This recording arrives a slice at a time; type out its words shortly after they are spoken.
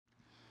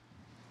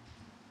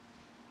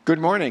Good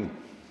morning.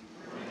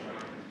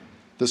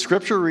 The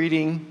scripture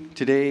reading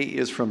today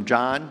is from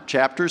John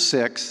chapter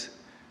 6,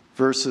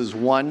 verses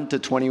 1 to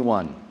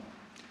 21.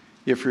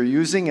 If you're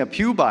using a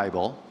Pew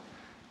Bible,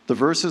 the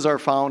verses are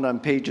found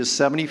on pages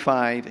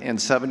 75 and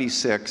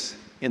 76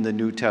 in the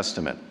New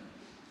Testament.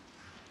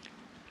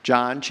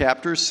 John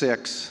chapter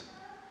 6,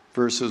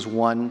 verses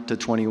 1 to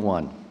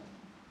 21.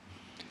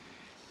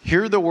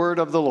 Hear the word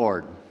of the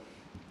Lord.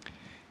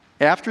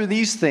 After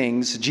these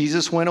things,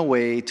 Jesus went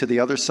away to the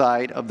other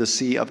side of the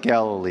Sea of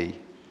Galilee,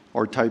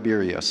 or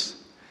Tiberias.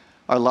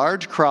 A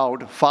large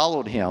crowd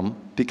followed him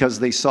because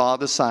they saw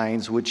the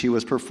signs which he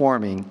was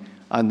performing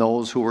on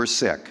those who were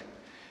sick.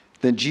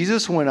 Then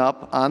Jesus went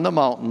up on the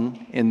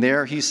mountain, and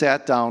there he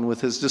sat down with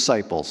his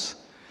disciples.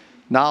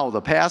 Now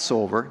the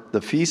Passover,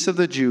 the feast of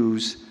the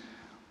Jews,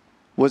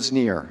 was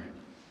near.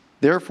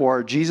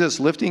 Therefore Jesus,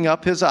 lifting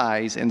up his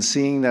eyes and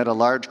seeing that a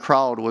large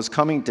crowd was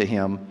coming to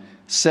him,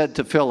 said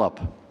to Philip,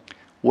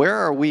 "Where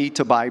are we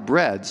to buy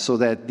bread so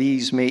that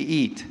these may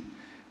eat?"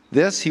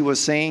 This he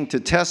was saying to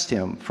test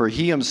him, for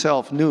he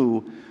himself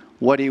knew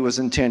what he was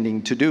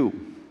intending to do.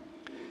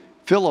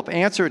 Philip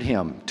answered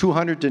him,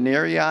 200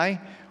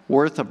 denarii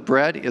worth of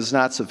bread is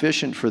not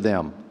sufficient for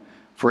them,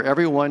 for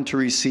everyone to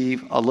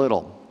receive a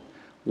little.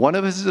 One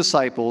of his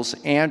disciples,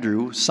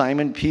 Andrew,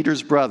 Simon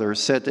Peter's brother,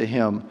 said to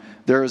him,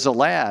 "There is a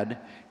lad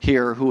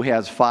here who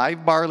has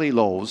 5 barley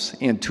loaves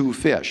and 2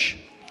 fish.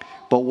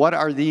 But what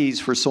are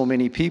these for so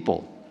many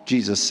people?"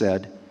 Jesus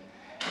said,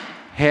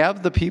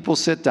 "Have the people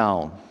sit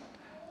down."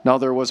 Now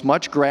there was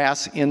much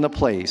grass in the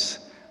place,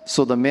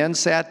 so the men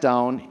sat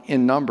down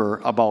in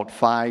number about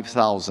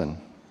 5,000.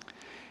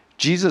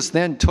 Jesus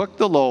then took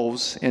the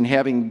loaves, and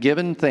having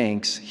given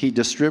thanks, he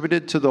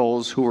distributed to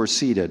those who were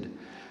seated.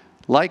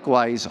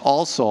 Likewise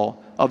also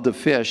of the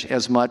fish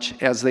as much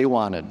as they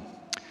wanted.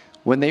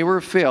 When they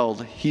were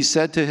filled, he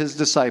said to his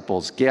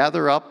disciples,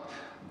 "Gather up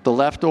the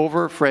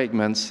leftover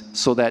fragments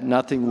so that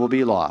nothing will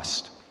be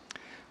lost."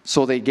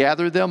 So they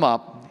gathered them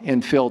up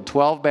and filled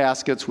 12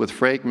 baskets with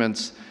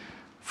fragments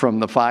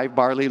from the 5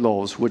 barley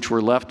loaves which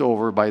were left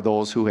over by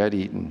those who had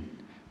eaten.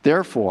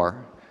 Therefore,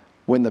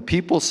 when the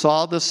people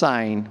saw the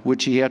sign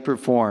which he had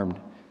performed,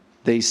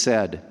 they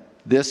said,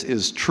 "This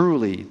is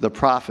truly the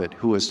prophet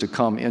who is to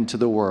come into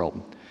the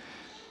world."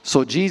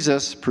 So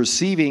Jesus,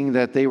 perceiving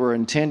that they were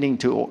intending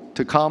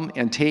to come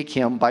and take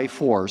him by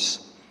force,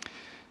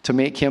 to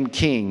make him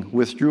king,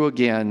 withdrew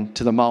again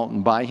to the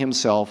mountain by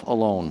himself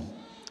alone.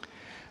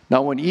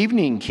 Now when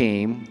evening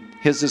came,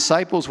 his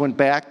disciples went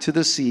back to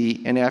the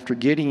sea, and after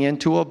getting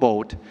into a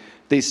boat,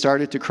 they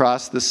started to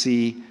cross the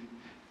sea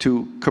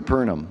to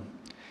Capernaum.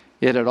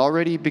 It had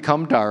already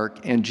become dark,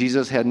 and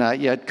Jesus had not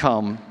yet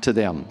come to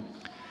them.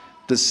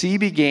 The sea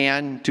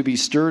began to be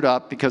stirred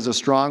up because a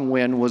strong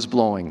wind was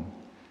blowing.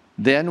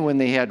 Then when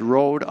they had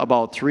rowed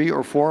about 3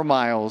 or 4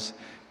 miles,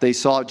 they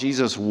saw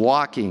Jesus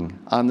walking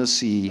on the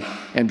sea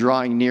and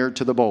drawing near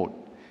to the boat,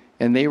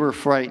 and they were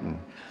frightened.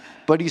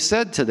 But he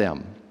said to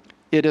them,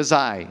 "It is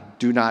I,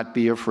 do not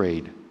be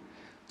afraid."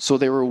 So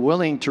they were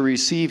willing to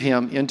receive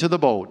him into the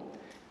boat,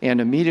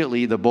 and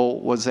immediately the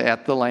boat was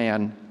at the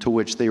land to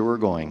which they were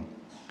going.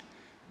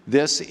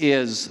 This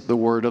is the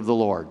word of the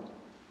Lord.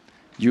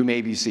 You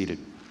may be seated.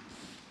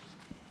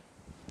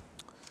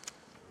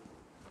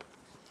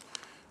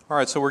 All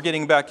right, so we're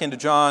getting back into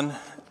John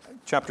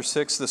chapter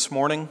 6 this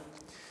morning.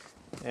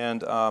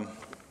 And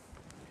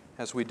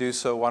as we do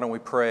so, why don't we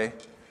pray?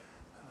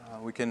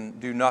 We can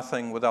do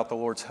nothing without the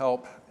Lord's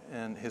help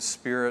and his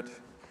Spirit.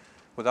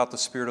 Without the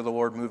Spirit of the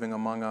Lord moving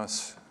among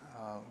us,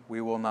 we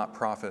will not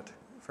profit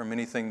from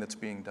anything that's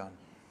being done.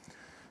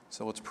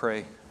 So let's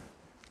pray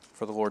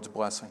for the Lord's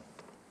blessing.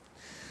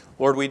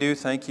 Lord, we do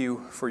thank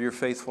you for your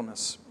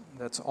faithfulness.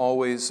 That's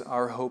always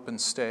our hope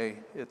and stay.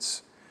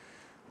 It's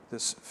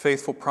this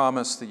faithful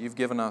promise that you've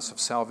given us of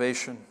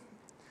salvation,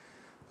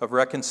 of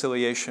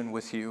reconciliation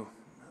with you,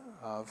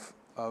 of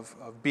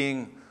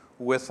being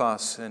with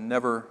us and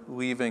never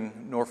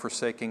leaving nor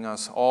forsaking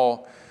us,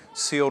 all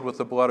sealed with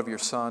the blood of your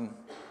Son,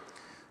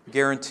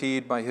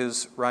 guaranteed by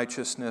his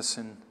righteousness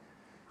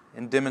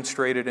and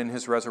demonstrated in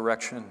his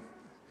resurrection.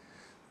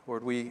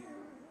 Lord,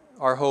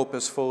 our hope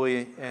is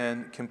fully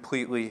and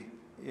completely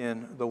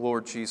in the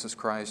Lord Jesus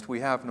Christ. We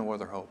have no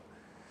other hope.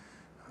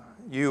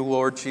 You,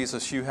 Lord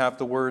Jesus, you have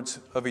the words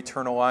of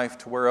eternal life.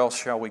 To where else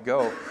shall we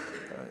go?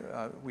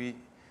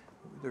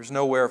 There's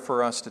nowhere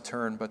for us to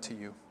turn but to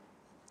you.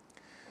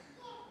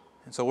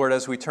 And so, Lord,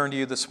 as we turn to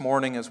you this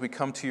morning, as we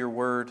come to your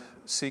word,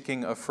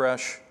 seeking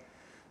afresh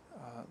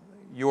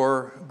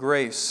your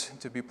grace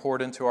to be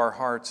poured into our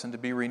hearts and to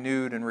be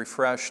renewed and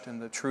refreshed in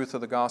the truth of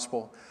the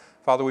gospel,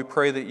 Father, we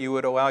pray that you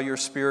would allow your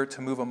Spirit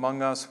to move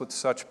among us with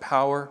such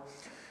power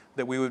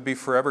that we would be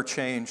forever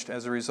changed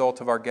as a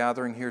result of our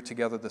gathering here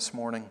together this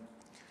morning.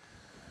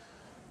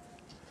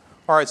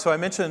 All right, so I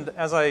mentioned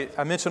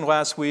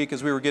last week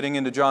as we were getting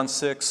into John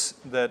 6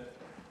 that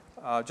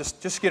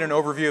just get an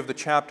overview of the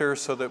chapter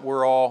so that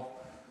we're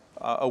all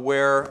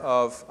aware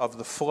of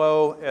the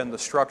flow and the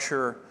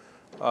structure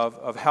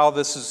of how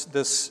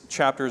this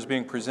chapter is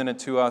being presented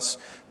to us.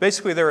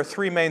 Basically, there are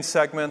three main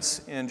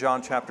segments in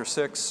John chapter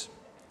 6.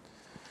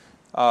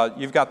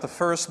 You've got the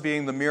first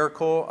being the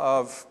miracle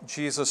of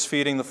Jesus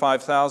feeding the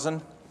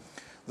 5,000.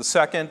 The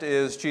second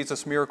is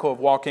Jesus' miracle of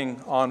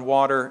walking on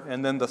water.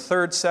 And then the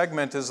third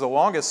segment is the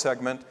longest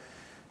segment,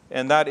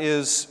 and that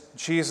is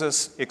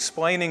Jesus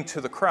explaining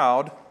to the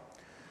crowd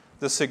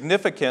the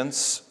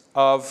significance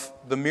of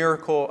the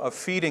miracle of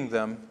feeding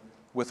them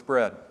with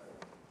bread.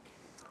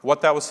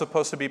 What that was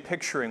supposed to be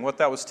picturing, what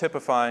that was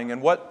typifying,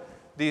 and what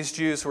these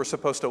Jews were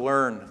supposed to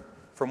learn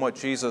from what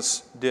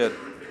Jesus did.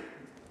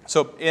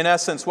 So in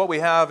essence, what we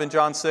have in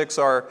John 6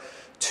 are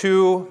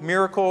two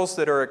miracles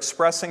that are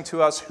expressing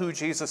to us who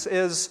Jesus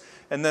is,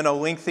 and then a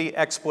lengthy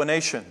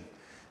explanation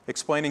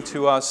explaining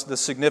to us the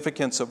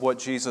significance of what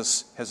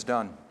Jesus has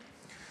done.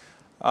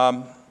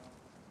 And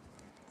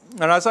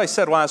as I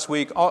said last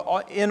week,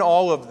 in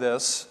all of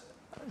this,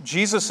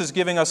 Jesus is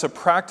giving us a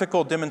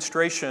practical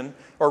demonstration,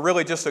 or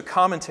really just a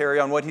commentary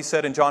on what he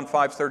said in John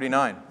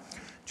 5:39.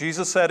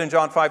 Jesus said in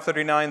John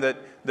 5:39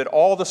 that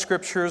all the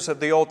scriptures of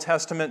the Old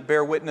Testament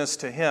bear witness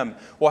to him.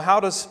 Well,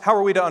 how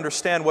are we to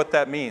understand what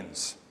that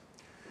means?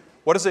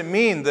 What does it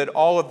mean that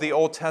all of the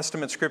Old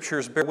Testament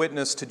scriptures bear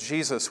witness to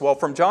Jesus? Well,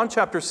 from John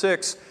chapter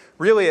 6,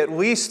 really at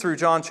least through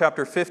John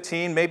chapter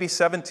 15, maybe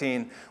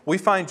 17, we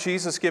find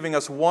Jesus giving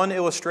us one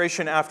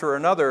illustration after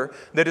another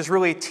that is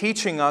really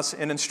teaching us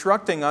and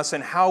instructing us in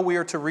how we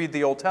are to read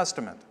the Old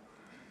Testament.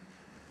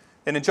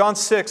 And in John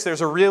 6, there's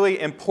a really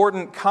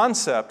important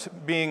concept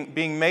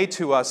being made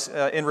to us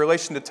in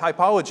relation to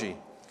typology,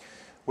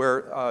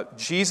 where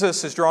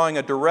Jesus is drawing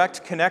a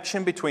direct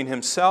connection between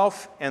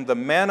himself and the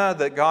manna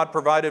that God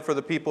provided for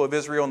the people of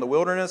Israel in the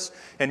wilderness.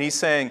 And he's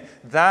saying,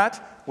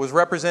 that was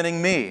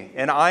representing me,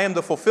 and I am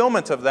the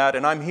fulfillment of that,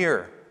 and I'm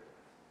here,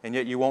 and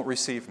yet you won't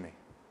receive me.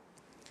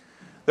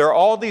 There are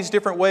all these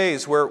different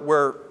ways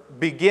where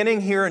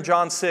beginning here in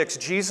John 6,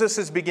 Jesus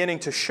is beginning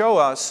to show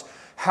us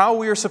how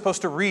we are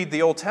supposed to read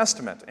the Old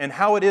Testament and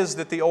how it is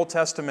that the Old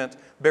Testament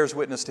bears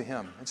witness to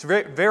him. It's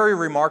very, very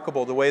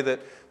remarkable the way that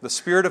the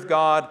Spirit of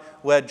God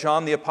led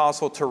John the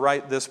Apostle to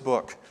write this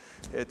book.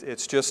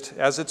 It's just,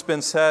 as it's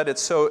been said,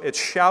 it's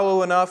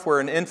shallow enough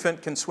where an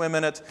infant can swim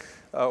in it,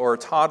 or a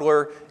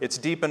toddler. It's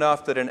deep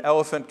enough that an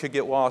elephant could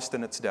get lost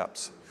in its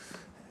depths.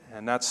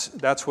 And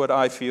that's what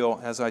I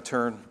feel as I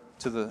turn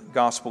to the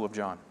Gospel of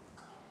John.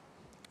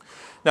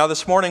 Now,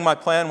 this morning my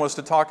plan was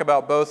to talk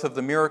about both of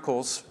the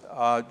miracles,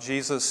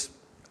 Jesus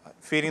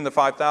feeding the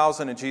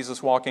 5,000 and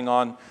Jesus walking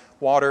on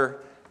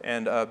water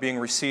and being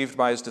received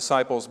by his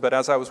disciples. But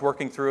as I was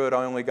working through it,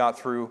 I only got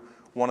through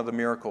one of the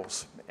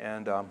miracles.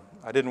 And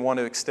I didn't want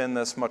to extend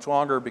this much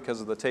longer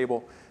because of the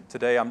table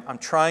today. I'm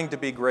trying to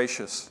be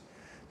gracious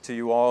to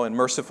you all and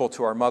merciful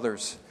to our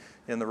mothers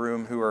in the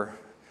room who are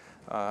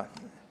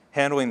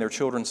handling their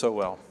children so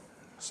well.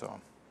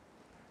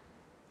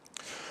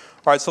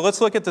 All right, so let's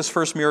look at this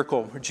first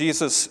miracle,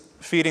 Jesus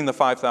feeding the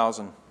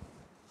 5,000.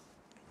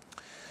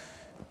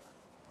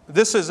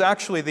 This is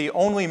actually the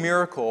only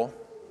miracle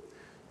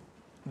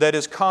that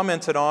is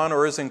commented on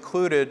or is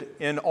included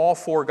in all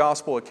four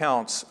gospel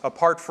accounts,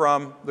 apart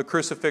from the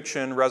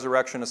crucifixion,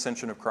 resurrection,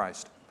 ascension of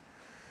Christ.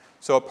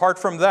 So apart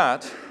from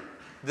that,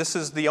 this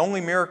is the only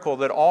miracle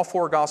that all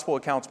four gospel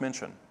accounts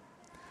mention.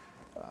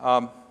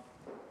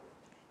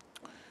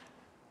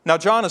 Now,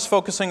 John is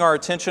focusing our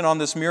attention on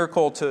this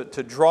miracle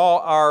to draw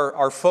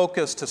our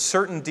focus to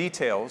certain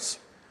details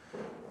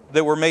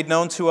that were made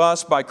known to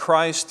us by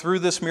Christ through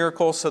this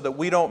miracle so that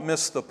we don't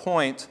miss the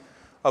point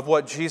of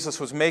what Jesus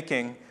was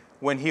making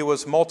when he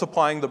was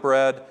multiplying the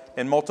bread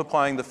and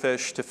multiplying the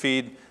fish to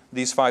feed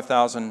these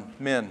 5,000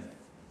 men.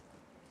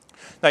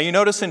 Now, you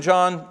notice in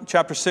John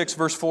chapter 6,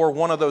 verse 4,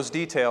 one of those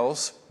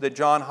details that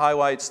John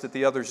highlights that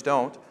the others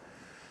don't.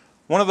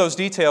 One of those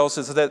details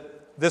is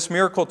that this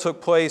miracle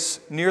took place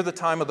near the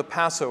time of the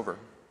Passover.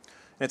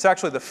 And it's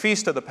actually the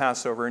feast of the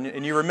Passover.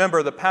 And you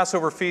remember the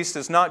Passover feast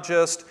is not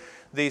just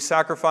the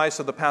sacrifice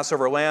of the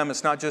Passover lamb.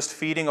 It's not just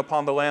feeding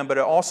upon the lamb, but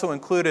it also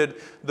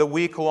included the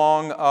week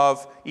long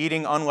of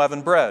eating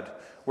unleavened bread,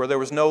 where there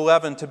was no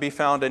leaven to be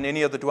found in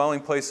any of the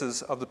dwelling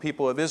places of the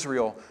people of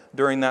Israel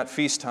during that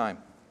feast time.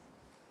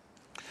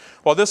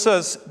 Well, this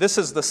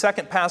is the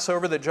second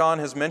Passover that John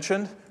has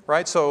mentioned,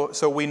 right?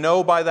 So we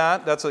know by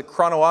that, that's a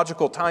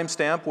chronological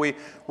timestamp.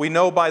 We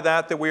know by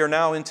that we are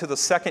now into the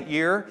second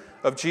year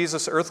of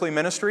Jesus' earthly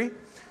ministry.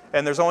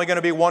 And there's only going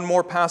to be one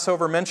more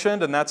Passover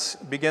mentioned, and that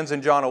begins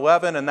in John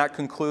 11, and that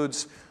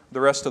concludes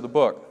the rest of the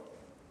book.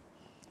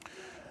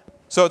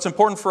 So it's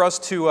important for us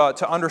to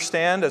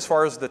understand as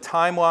far as the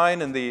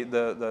timeline and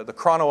the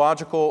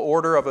chronological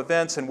order of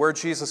events and where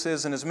Jesus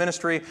is in his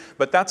ministry,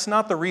 but that's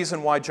not the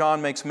reason why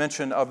John makes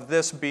mention of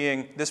this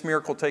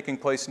miracle taking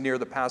place near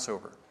the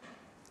Passover.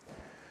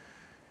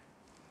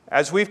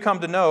 As we've come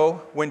to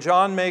know, when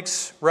John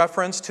makes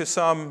reference to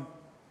some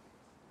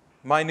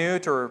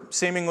minute or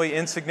seemingly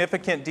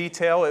insignificant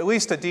detail, at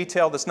least a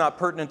detail that's not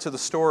pertinent to the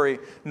story,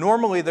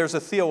 normally there's a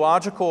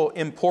theological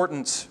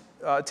importance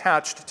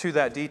attached to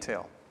that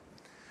detail.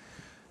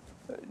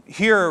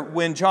 here,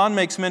 when John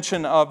makes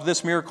mention of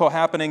this miracle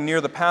happening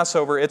near the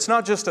Passover, it's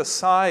not just a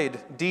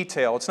side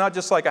detail. It's not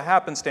just like a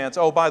happenstance.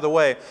 Oh, by the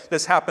way,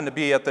 this happened to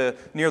be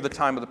near the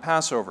time of the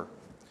Passover.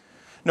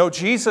 No,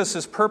 Jesus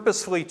is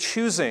purposefully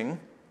choosing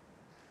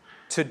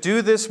to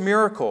do this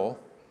miracle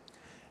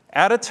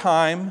at a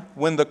time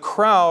when the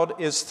crowd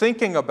is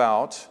thinking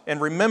about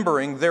and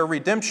remembering their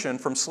redemption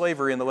from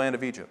slavery in the land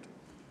of Egypt.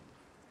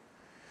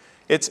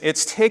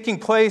 It's taking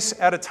place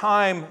at a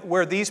time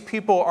where these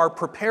people are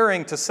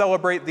preparing to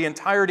celebrate the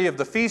entirety of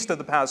the feast of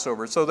the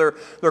Passover. So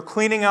they're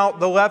cleaning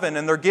out the leaven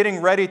and they're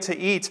getting ready to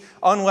eat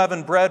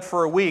unleavened bread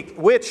for a week,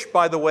 which,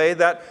 by the way,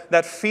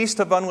 that feast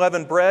of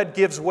unleavened bread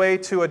gives way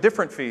to a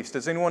different feast.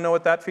 Does anyone know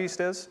what that feast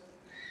is?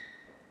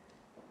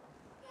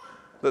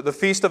 The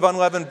Feast of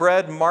Unleavened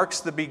Bread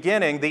marks the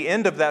beginning, the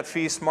end of that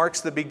feast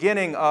marks the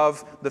beginning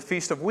of the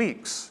Feast of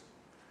Weeks,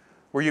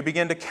 where you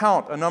begin to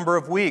count a number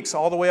of weeks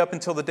all the way up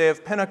until the day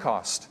of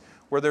Pentecost,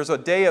 where there's a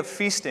day of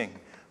feasting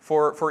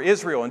for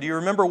Israel. And do you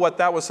remember what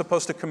that was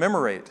supposed to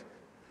commemorate?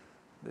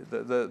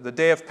 The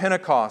day of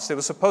Pentecost. It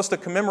was supposed to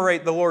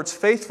commemorate the Lord's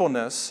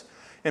faithfulness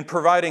in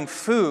providing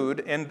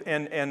food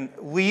and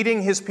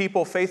leading His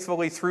people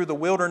faithfully through the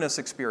wilderness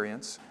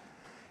experience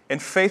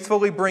and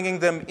faithfully bringing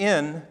them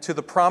in to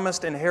the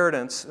promised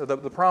inheritance, the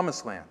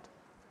promised land.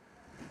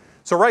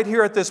 So right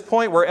here at this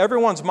point where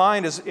everyone's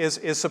mind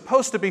is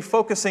supposed to be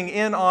focusing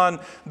in on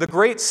the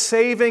great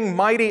saving,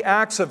 mighty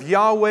acts of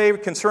Yahweh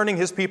concerning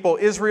His people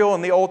Israel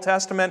in the Old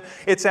Testament,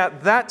 it's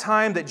at that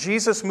time that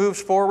Jesus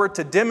moves forward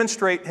to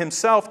demonstrate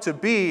Himself to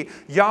be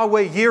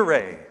Yahweh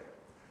Yireh,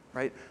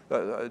 right?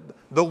 The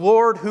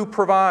Lord who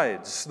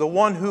provides, the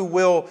one who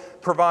will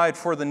provide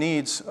for the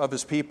needs of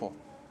His people.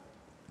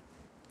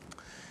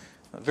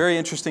 A very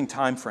interesting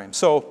time frame.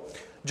 So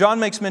John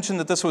makes mention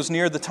that this was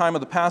near the time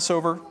of the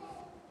Passover.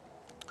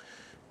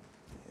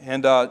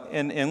 And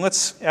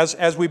let's,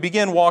 as we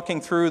begin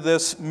walking through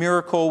this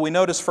miracle, we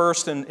notice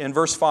first in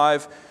verse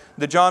 5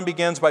 that John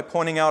begins by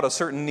pointing out a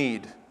certain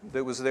need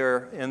that was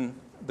there in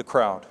the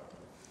crowd.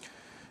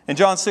 In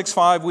John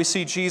 6:5, we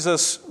see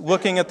Jesus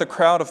looking at the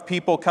crowd of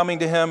people coming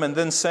to Him and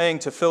then saying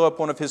to Philip,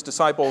 one of His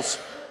disciples,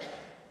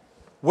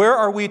 "Where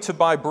are we to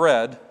buy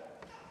bread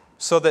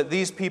so that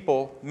these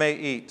people may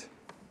eat?"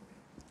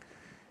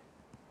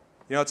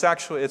 You know, it's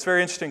a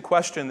very interesting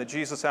question that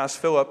Jesus asked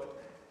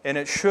Philip, and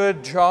it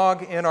should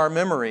jog in our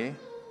memory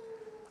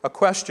a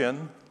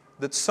question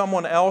that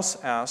someone else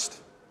asked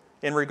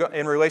in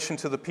relation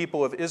to the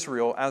people of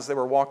Israel as they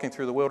were walking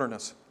through the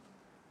wilderness.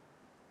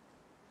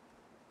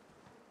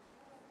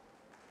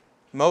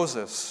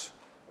 Moses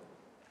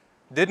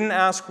didn't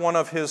ask one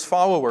of his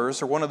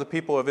followers or one of the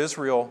people of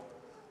Israel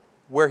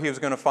where he was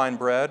going to find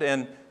bread,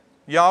 and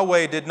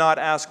Yahweh did not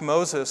ask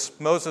Moses,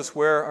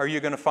 where are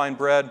you going to find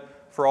bread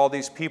for all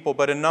these people?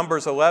 But in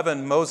Numbers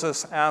 11,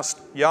 Moses asked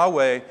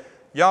Yahweh,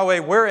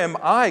 where am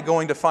I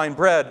going to find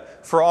bread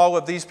for all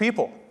of these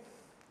people?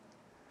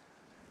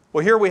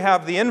 Well, here we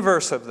have the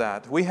inverse of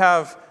that. We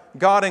have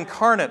God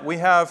incarnate. We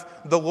have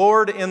the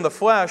Lord in the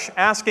flesh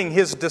asking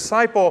His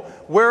disciple,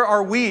 where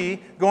are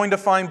we going to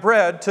find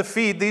bread to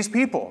feed these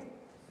people?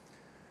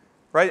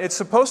 Right? It's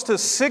supposed to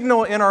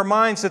signal in our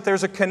minds that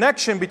there's a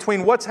connection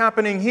between what's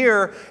happening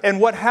here and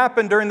what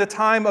happened during the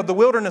time of the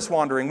wilderness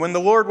wandering, when the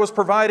Lord was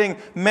providing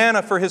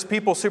manna for His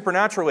people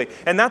supernaturally.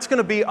 And that's going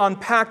to be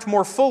unpacked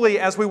more fully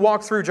as we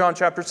walk through John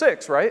chapter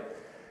 6, right?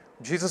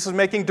 Jesus is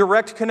making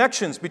direct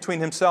connections between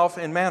Himself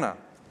and manna.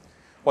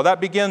 Well, that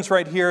begins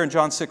right here in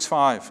John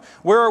 6:5.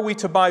 Where are we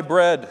to buy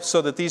bread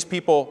so that these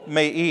people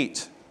may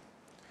eat?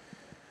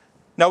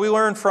 Now, we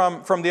learn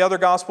from the other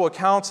gospel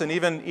accounts and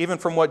even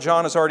from what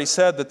John has already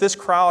said that this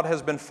crowd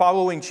has been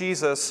following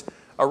Jesus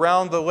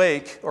around the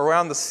lake,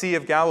 around the Sea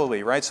of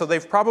Galilee, right? So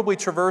they've probably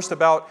traversed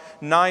about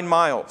 9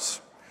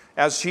 miles.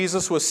 As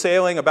Jesus was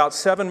sailing about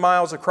 7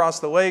 miles across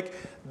the lake,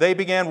 they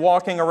began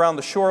walking around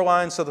the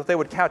shoreline so that they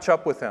would catch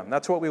up with Him.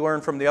 That's what we learn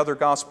from the other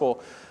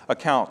gospel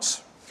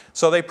accounts.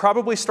 So they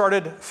probably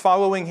started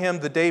following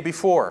Him the day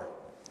before.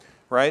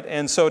 Right?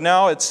 And so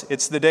now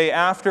it's the day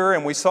after,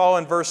 and we saw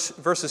in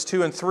verses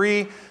 2 and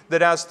 3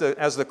 that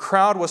as the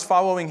crowd was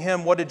following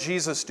Him, what did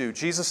Jesus do?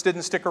 Jesus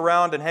didn't stick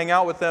around and hang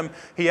out with them.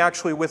 He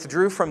actually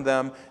withdrew from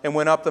them and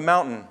went up the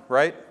mountain,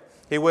 right?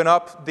 He went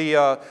up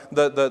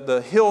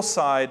the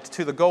hillside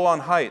to the Golan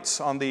Heights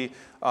on the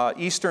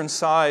eastern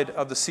side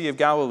of the Sea of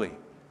Galilee.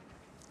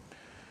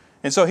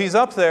 And so He's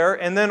up there,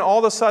 and then all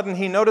of a sudden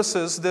He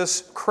notices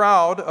this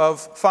crowd of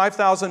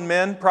 5,000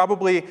 men,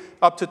 probably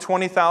up to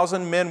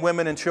 20,000 men,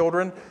 women, and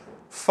children,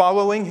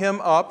 following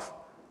Him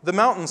up the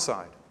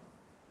mountainside.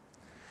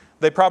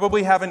 They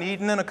probably haven't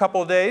eaten in a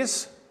couple of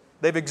days.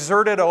 They've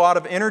exerted a lot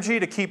of energy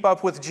to keep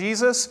up with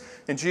Jesus,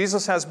 and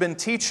Jesus has been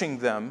teaching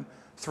them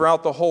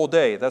throughout the whole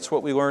day. That's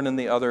what we learn in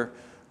the other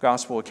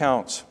gospel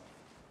accounts.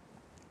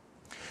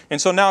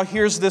 And so now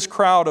here's this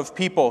crowd of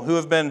people who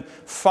have been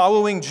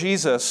following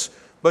Jesus,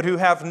 but who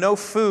have no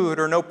food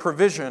or no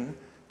provision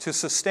to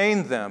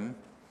sustain them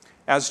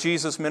as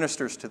Jesus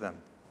ministers to them.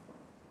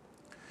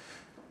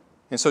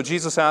 And so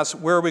Jesus asks,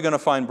 where are we going to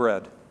find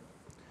bread?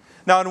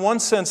 Now, in one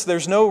sense,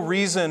 there's no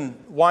reason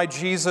why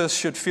Jesus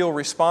should feel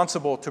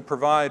responsible to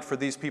provide for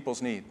these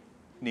people's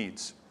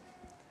needs.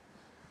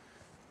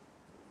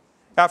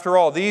 After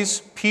all,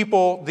 these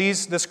people,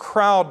 this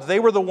crowd, they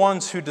were the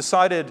ones who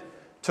decided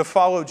to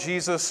follow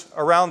Jesus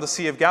around the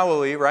Sea of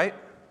Galilee, right?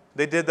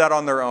 They did that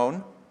on their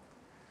own.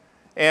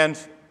 And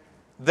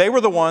they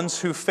were the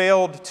ones who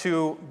failed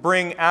to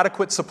bring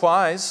adequate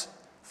supplies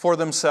for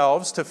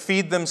themselves, to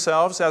feed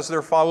themselves as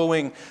they're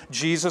following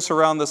Jesus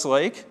around this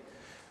lake.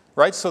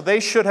 Right? So they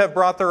should have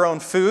brought their own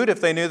food if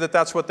they knew that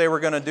that's what they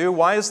were going to do.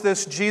 Why is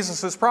this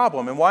Jesus'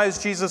 problem? And why is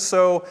Jesus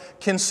so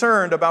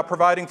concerned about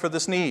providing for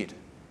this need?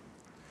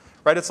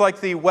 Right? It's like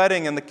the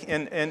wedding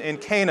in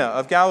Cana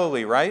of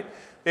Galilee, right?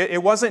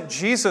 It wasn't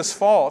Jesus'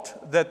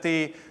 fault that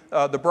the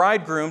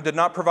bridegroom did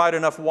not provide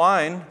enough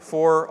wine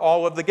for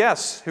all of the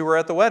guests who were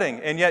at the wedding.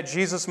 And yet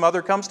Jesus'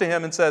 mother comes to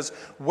him and says,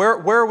 where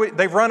are we?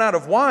 They've run out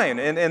of wine.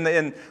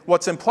 And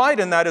what's implied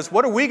in that is,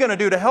 what are we going to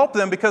do to help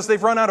them because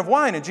they've run out of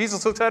wine? And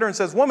Jesus looks at her and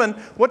says, woman,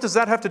 what does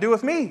that have to do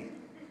with me?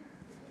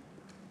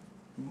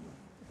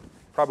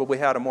 Probably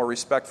had a more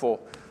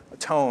respectful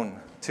tone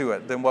to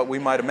it than what we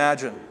might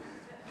imagine.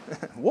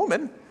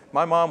 Woman?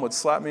 My mom would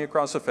slap me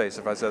across the face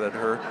if I said that to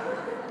her.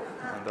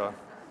 And,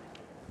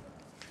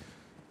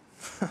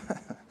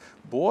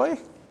 boy,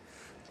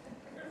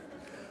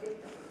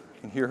 I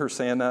can hear her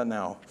saying that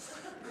now.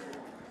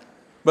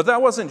 But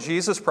that wasn't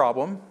Jesus'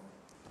 problem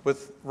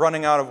with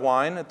running out of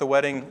wine at the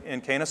wedding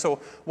in Cana. So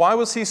why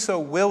was he so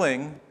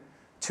willing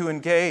to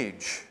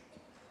engage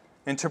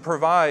and to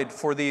provide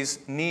for these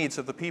needs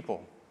of the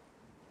people?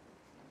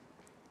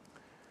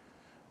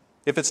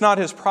 If it's not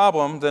his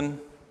problem,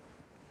 then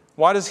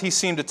why does he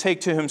seem to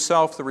take to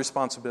himself the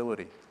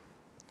responsibility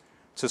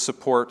to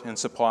support and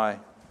supply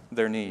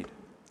their need?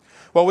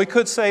 Well, we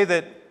could say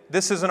that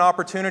this is an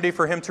opportunity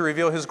for him to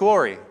reveal his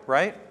glory,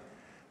 right?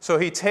 So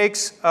he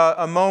takes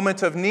a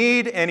moment of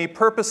need and he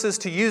purposes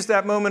to use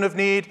that moment of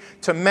need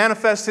to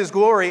manifest his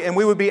glory, and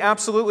we would be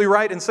absolutely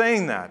right in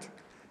saying that.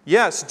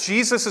 Yes,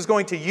 Jesus is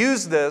going to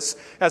use this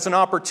as an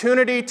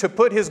opportunity to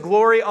put his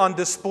glory on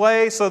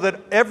display so that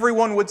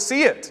everyone would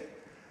see it.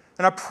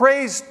 And I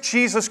praise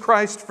Jesus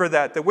Christ for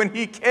that when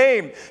he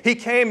came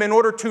in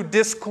order to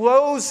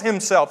disclose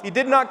himself. He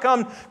did not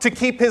come to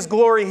keep his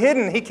glory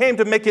hidden. He came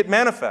to make it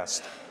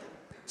manifest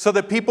so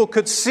that people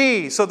could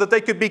see, so that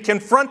they could be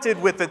confronted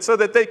with it, so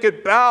that they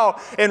could bow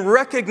and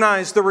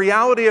recognize the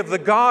reality of the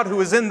God who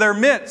is in their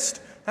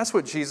midst. That's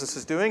what Jesus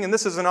is doing, and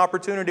this is an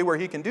opportunity where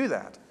he can do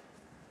that.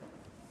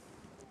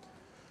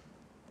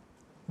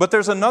 But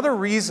there's another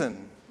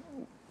reason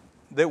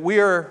that we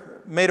are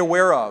made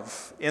aware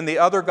of in the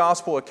other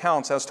gospel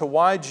accounts as to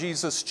why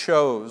Jesus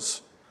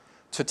chose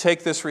to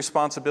take this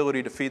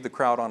responsibility to feed the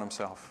crowd on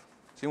himself.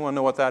 Does anyone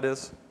know what that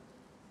is?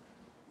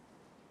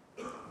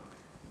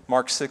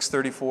 Mark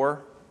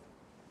 6:34.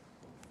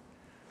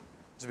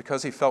 It's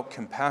because he felt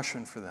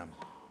compassion for them.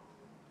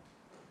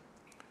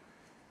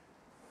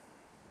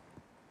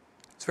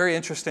 It's very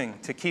interesting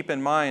to keep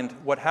in mind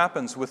what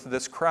happens with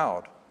this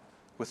crowd,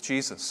 with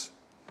Jesus.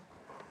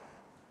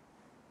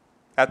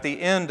 At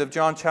the end of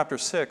John chapter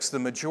 6, the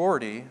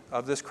majority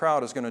of this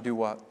crowd is going to do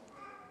what?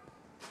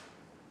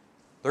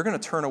 They're going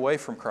to turn away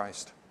from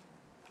Christ.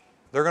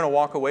 They're going to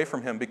walk away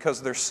from him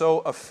because they're so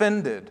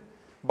offended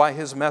by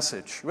his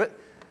message.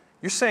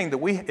 You're saying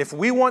that if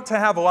we want to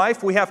have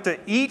life, we have to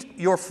eat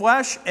your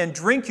flesh and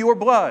drink your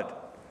blood.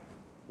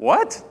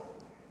 What?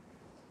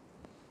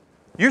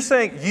 You're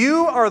saying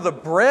you are the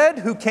bread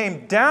who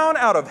came down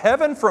out of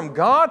heaven from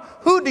God?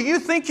 Who do you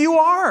think you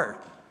are?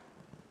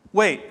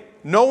 Wait.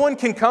 No one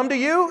can come to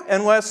you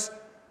unless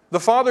the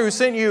Father who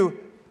sent you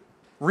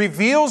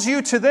reveals you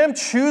to them,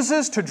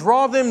 chooses to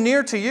draw them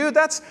near to you.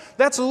 That's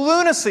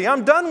lunacy.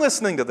 I'm done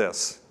listening to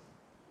this.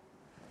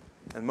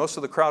 And most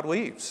of the crowd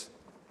leaves.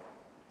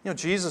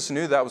 Jesus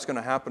knew that was going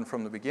to happen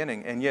from the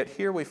beginning, and yet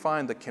here we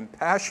find the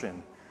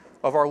compassion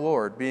of our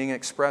Lord being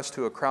expressed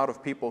to a crowd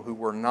of people who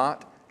were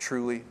not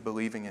truly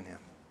believing in him.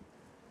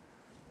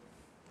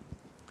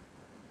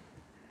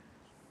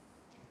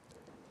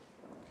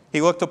 He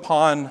looked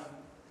upon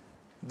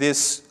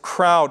this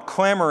crowd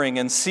clamoring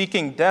and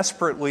seeking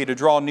desperately to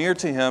draw near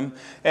to him.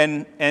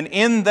 And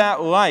in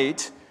that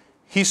light,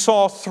 he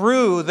saw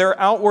through their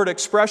outward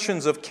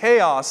expressions of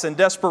chaos and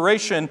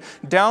desperation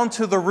down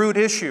to the root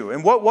issue.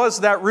 And what was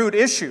that root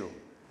issue?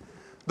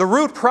 The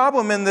root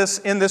problem in this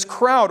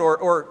crowd,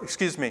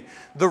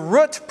 the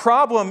root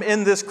problem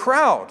in this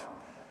crowd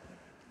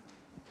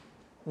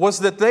was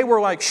that they were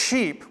like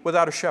sheep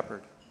without a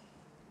shepherd.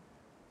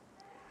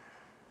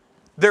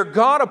 Their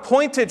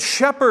God-appointed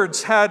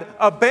shepherds had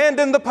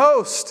abandoned the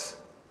post.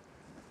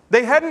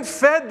 They hadn't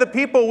fed the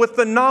people with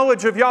the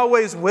knowledge of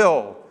Yahweh's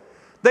will.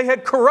 They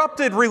had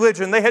corrupted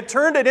religion. They had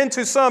turned it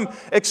into some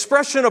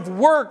expression of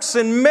works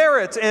and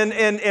merit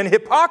and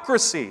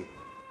hypocrisy.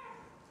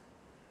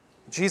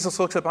 Jesus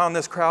looks upon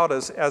this crowd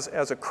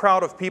as a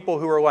crowd of people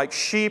who are like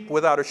sheep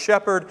without a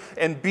shepherd,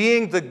 and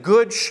being the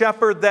good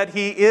shepherd that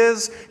he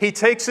is, he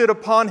takes it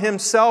upon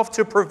himself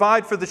to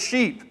provide for the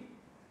sheep.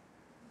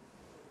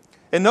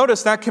 And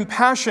notice that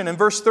compassion in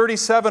verse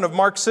 37 of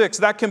Mark 6,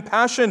 that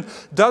compassion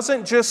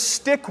doesn't just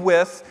stick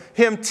with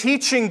Him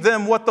teaching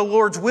them what the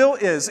Lord's will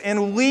is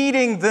and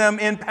leading them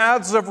in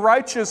paths of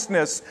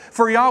righteousness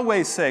for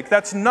Yahweh's sake.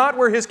 That's not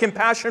where His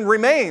compassion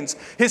remains.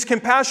 His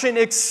compassion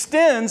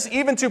extends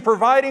even to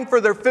providing for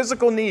their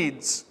physical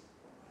needs.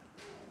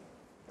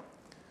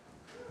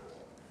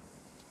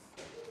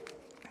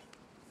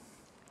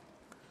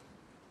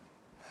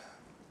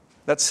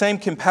 That same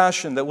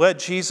compassion that led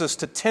Jesus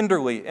to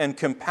tenderly and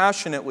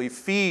compassionately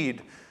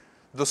feed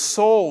the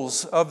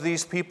souls of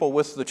these people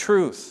with the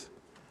truth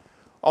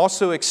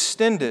also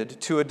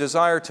extended to a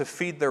desire to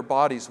feed their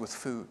bodies with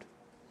food.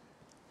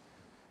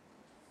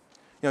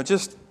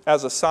 Just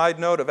as a side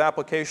note of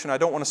application, I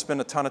don't want to spend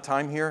a ton of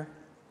time here.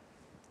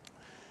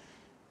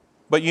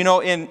 But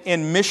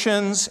in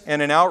missions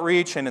and in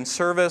outreach and in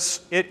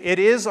service, it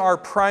is our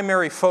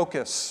primary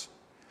focus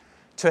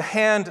to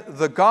hand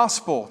the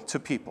gospel to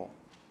people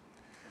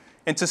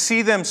and to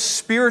see them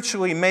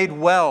spiritually made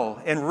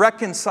well and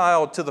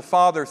reconciled to the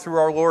Father through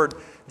our Lord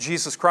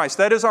Jesus Christ.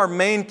 That is our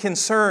main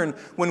concern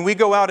when we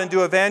go out and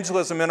do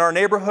evangelism in our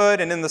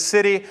neighborhood and in the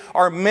city.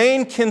 Our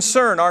main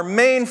concern, our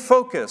main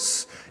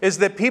focus is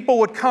that people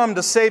would come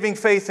to saving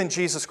faith in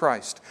Jesus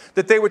Christ,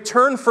 that they would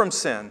turn from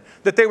sin,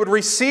 that they would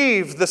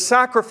receive the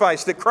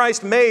sacrifice that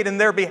Christ made in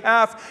their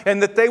behalf,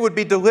 and that they would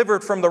be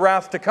delivered from the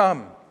wrath to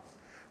come.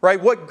 Right?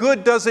 What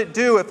good does it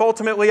do if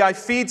ultimately I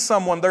feed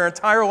someone their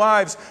entire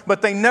lives,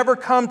 but they never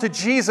come to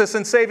Jesus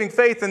in saving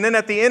faith, and then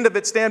at the end of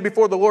it stand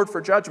before the Lord for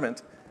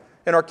judgment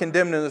and are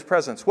condemned in His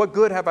presence? What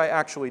good have I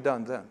actually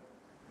done then?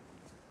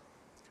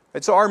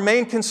 And so our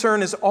main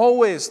concern is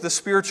always the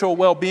spiritual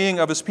well-being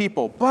of His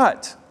people.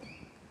 But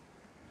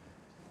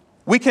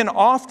we can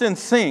often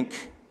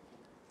think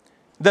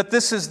that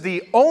this is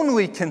the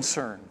only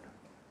concern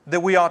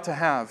that we ought to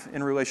have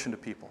in relation to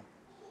people.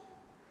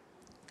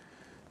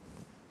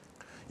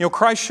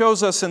 Christ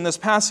shows us in this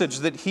passage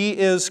that He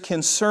is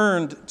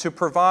concerned to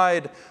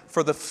provide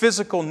for the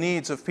physical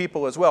needs of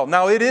people as well.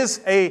 Now, it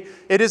is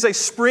a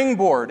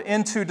springboard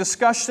into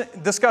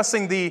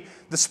discussing the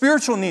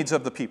spiritual needs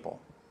of the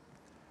people.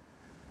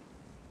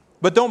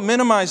 But don't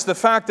minimize the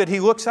fact that He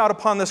looks out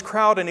upon this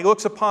crowd and He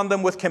looks upon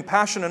them with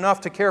compassion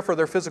enough to care for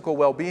their physical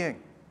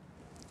well-being.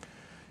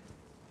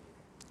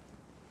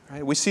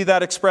 We see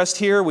that expressed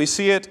here. We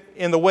see it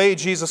in the way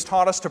Jesus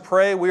taught us to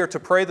pray. We are to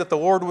pray that the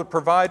Lord would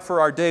provide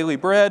for our daily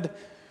bread.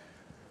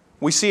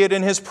 We see it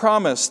in His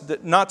promise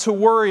that not to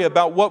worry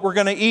about what we're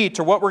going to eat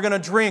or what we're going to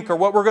drink or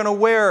what we're going to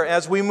wear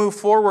as we move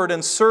forward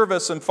in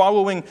service and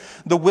following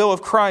the will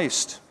of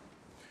Christ.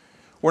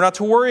 We're not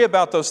to worry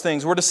about those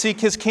things. We're to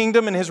seek His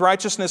kingdom and His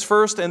righteousness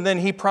first, and then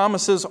He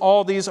promises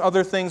all these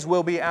other things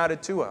will be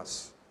added to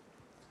us.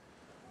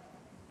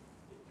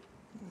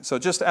 So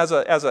just as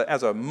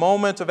a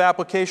moment of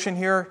application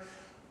here,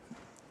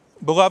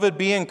 beloved,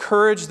 be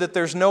encouraged that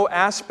there's no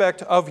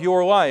aspect of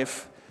your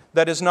life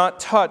that is not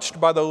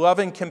touched by the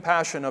loving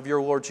compassion of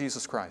your Lord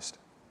Jesus Christ.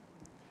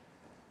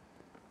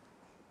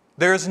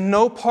 There is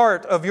no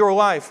part of your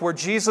life where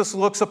Jesus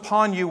looks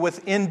upon you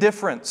with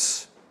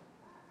indifference.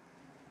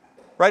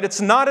 Right?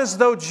 It's not as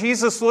though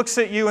Jesus looks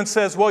at you and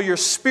says, well, your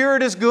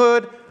spirit is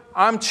good,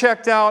 I'm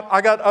checked out, I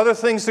got other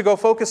things to go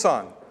focus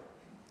on.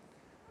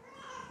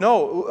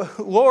 No,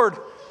 Lord,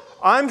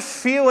 I'm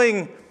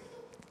feeling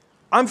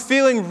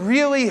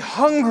really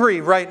hungry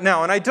right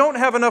now, and I don't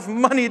have enough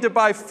money to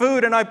buy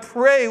food, and I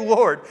pray,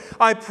 Lord,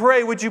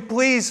 would you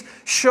please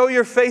show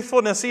your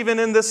faithfulness even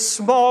in this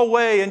small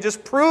way and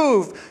just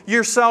prove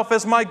yourself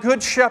as my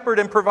good shepherd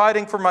in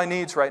providing for my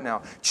needs right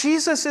now.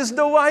 Jesus is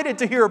delighted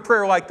to hear a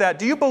prayer like that.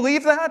 Do you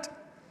believe that?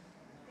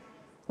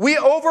 We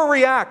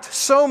overreact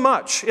so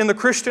much in the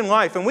Christian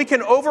life, and we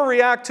can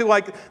overreact to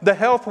like the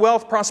health,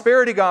 wealth,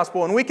 prosperity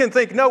gospel, and we can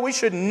think, no, we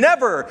should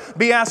never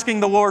be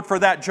asking the Lord for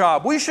that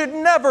job. We should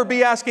never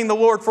be asking the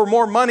Lord for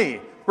more money,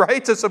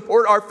 right, to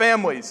support our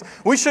families.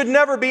 We should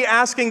never be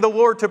asking the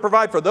Lord to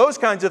provide for those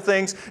kinds of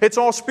things. It's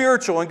all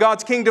spiritual, and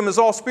God's kingdom is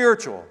all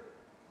spiritual.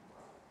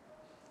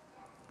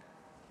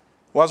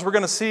 Well, as we're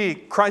going to see,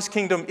 Christ's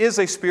kingdom is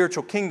a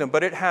spiritual kingdom,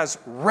 but it has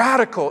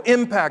radical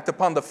impact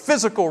upon the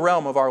physical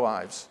realm of our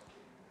lives.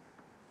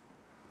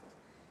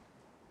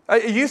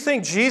 You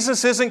think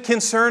Jesus isn't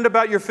concerned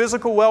about your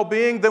physical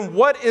well-being? Then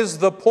what is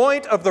the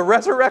point of the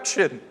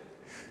resurrection?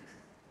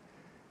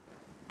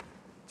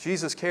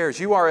 Jesus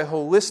cares. You are a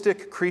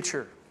holistic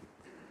creature,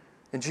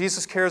 and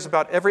Jesus cares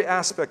about every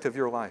aspect of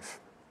your life.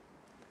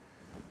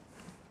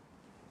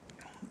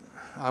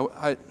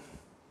 I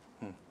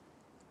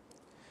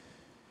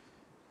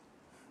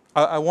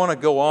want to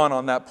go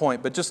on that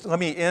point, but just let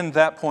me end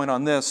that point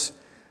on this.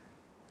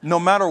 No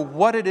matter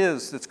what it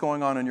is that's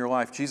going on in your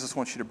life, Jesus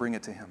wants you to bring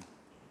it to Him.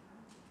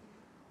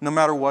 No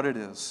matter what it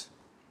is.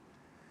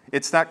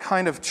 It's that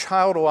kind of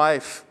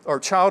childlike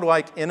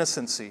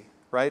innocency,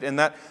 right? And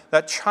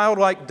that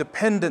childlike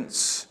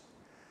dependence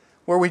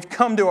where we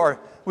come to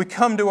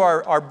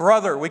our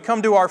brother, we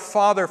come to our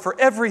Father for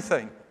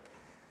everything.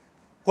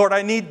 Lord,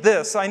 I need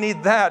this, I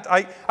need that.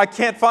 I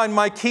can't find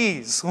my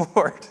keys,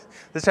 Lord.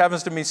 This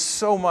happens to me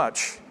so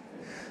much.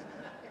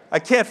 I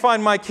can't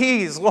find my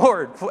keys,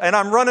 Lord, and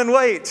I'm running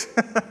late.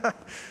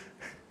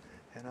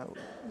 And the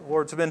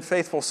Lord's been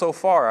faithful so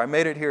far. I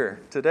made it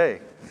here today.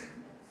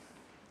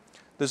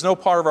 There's no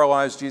part of our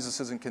lives Jesus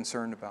isn't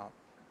concerned about.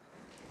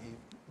 He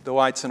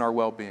delights in our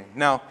well-being.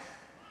 Now,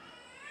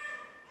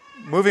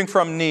 moving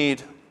from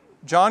need,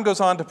 John goes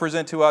on to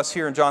present to us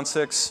here in John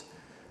 6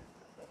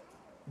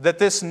 that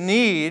this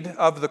need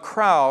of the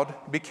crowd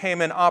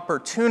became an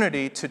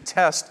opportunity to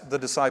test the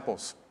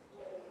disciples.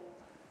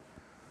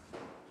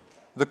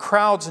 The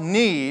crowd's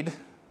need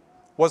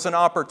was an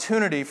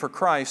opportunity for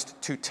Christ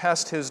to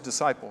test his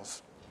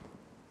disciples.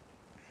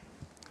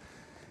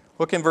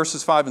 Look in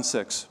verses 5 and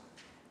 6.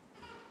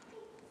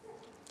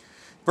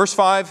 Verse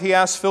 5, he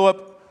asks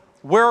Philip,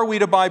 "Where are we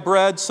to buy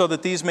bread so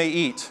that these may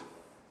eat?"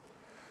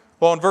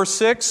 Well, in verse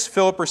 6,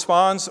 Philip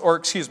responds,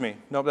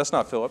 no, that's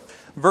not Philip.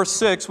 Verse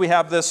 6, we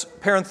have this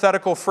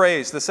parenthetical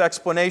phrase, this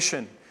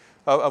explanation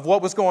of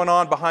what was going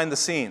on behind the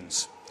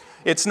scenes.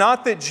 It's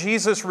not that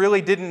Jesus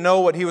really didn't know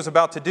what he was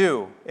about to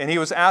do, and he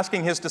was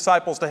asking his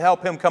disciples to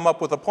help him come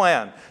up with a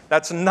plan.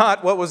 That's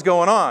not what was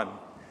going on.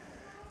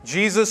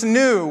 Jesus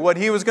knew what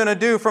he was going to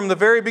do from the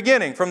very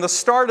beginning. From the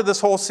start of this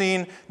whole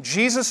scene,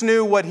 Jesus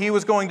knew what he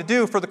was going to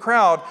do for the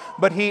crowd,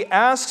 but he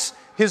asks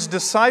his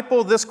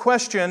disciple this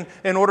question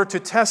in order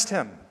to test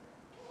him.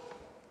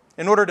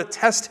 In order to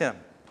test him.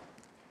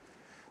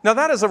 Now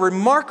that is a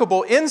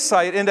remarkable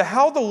insight into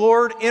how the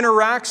Lord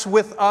interacts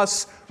with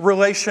us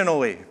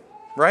relationally,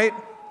 right?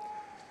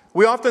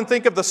 We often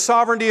think of the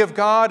sovereignty of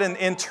God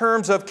in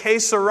terms of que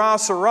sera,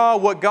 sera,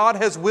 what God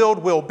has willed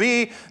will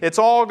be. It's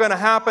all going to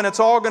happen, it's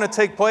all going to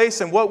take place,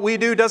 and what we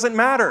do doesn't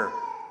matter.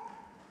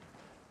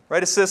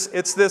 Right? It's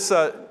this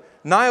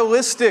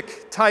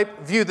nihilistic type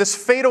view, this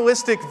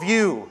fatalistic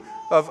view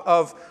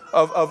of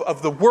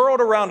the world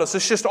around us.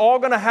 It's just all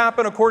going to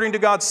happen according to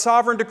God's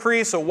sovereign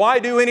decree, so why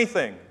do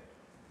anything?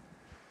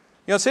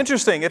 You know, it's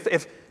interesting.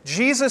 If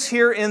Jesus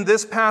here in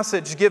this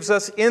passage gives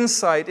us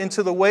insight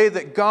into the way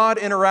that God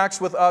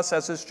interacts with us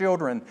as his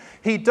children,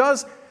 he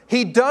does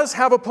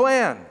have a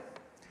plan.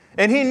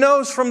 And he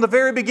knows from the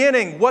very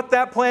beginning what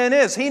that plan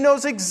is. He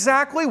knows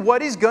exactly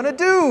what he's going to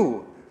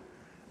do.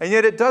 And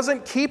yet it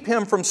doesn't keep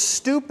him from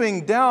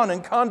stooping down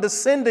and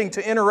condescending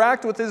to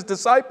interact with his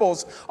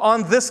disciples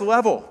on this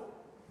level.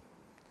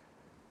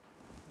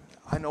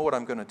 I know what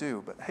I'm going to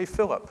do, but hey,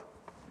 Philip,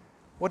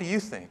 what do you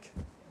think?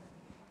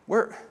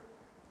 Where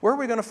are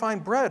we going to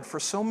find bread for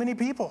so many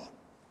people?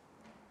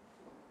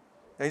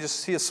 And you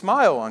just see a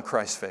smile on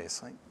Christ's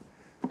face. Like,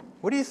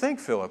 what do you think,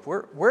 Philip?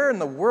 Where in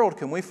the world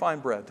can we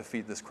find bread to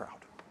feed this crowd?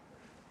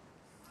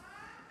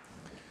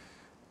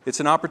 It's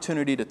an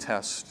opportunity to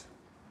test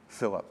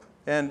Philip.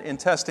 And in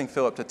testing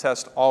Philip, to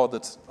test all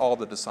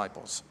the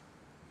disciples.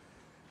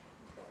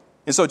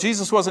 And so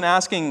Jesus wasn't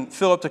asking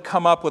Philip to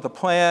come up with a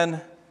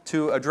plan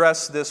to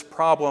address this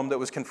problem that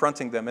was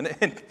confronting them.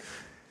 And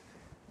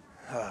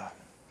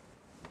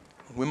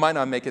we might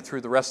not make it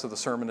through the rest of the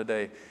sermon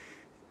today.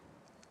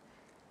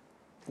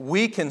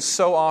 We can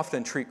so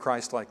often treat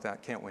Christ like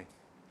that, can't we?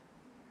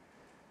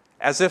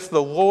 As if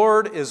the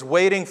Lord is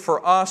waiting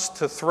for us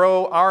to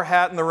throw our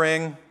hat in the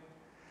ring,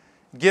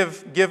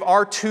 give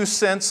our 2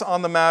 cents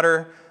on the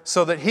matter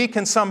so that he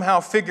can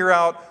somehow figure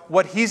out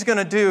what he's going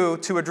to do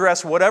to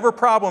address whatever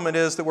problem it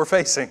is that we're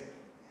facing.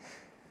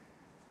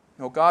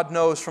 No, God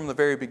knows from the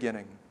very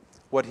beginning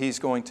what he's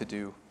going to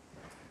do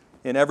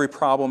in every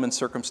problem and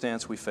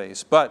circumstance we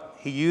face. But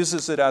he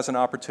uses it as an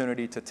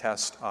opportunity to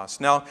test us.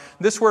 Now,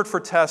 this word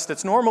for test,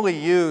 it's normally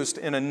used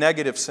in a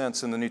negative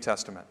sense in the New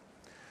Testament.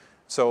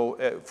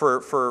 So,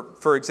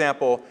 for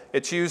example,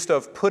 it's used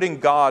of putting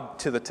God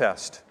to the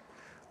test.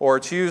 Or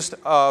it's used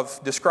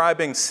of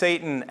describing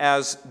Satan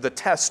as the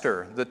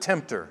tester, the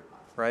tempter,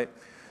 right?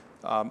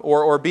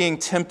 Or being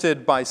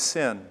tempted by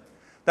sin.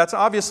 That's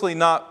obviously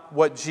not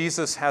what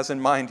Jesus has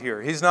in mind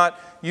here. He's not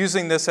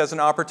using this as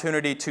an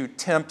opportunity to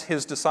tempt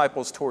his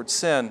disciples towards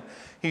sin.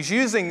 He's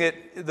using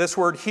this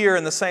word here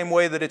in the same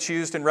way that it's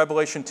used in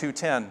Revelation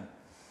 2:10.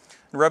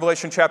 In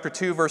Revelation chapter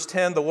 2, verse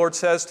 10, the Lord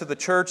says to the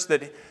church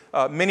that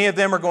many of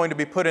them are going to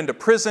be put into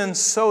prison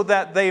so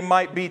that they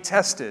might be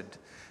tested.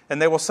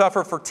 And they will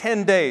suffer for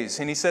 10 days.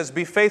 And he says,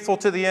 be faithful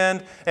to the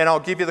end, and I'll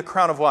give you the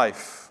crown of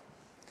life.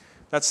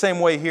 That same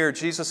way here,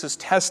 Jesus is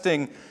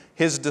testing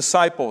his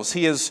disciples.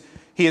 He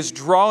is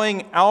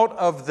drawing out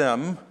of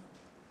them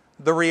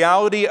the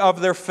reality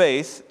of their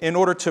faith in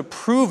order to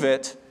prove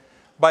it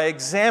by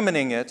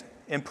examining it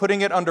and putting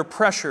it under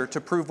pressure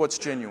to prove what's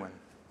genuine.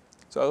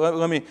 So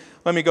let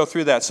me go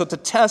through that. So to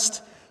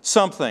test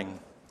something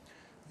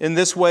in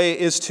this way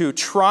is to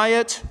try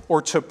it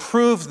or to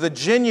prove the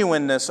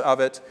genuineness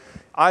of it,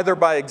 either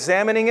by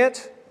examining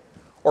it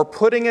or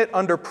putting it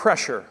under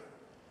pressure.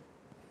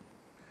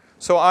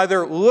 So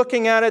either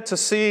looking at it to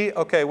see,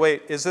 okay,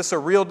 wait, is this a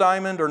real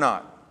diamond or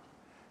not?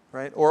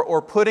 Right?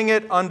 Or putting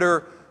it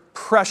under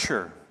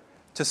pressure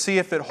to see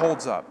if it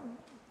holds up.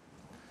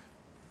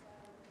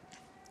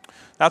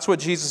 That's what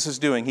Jesus is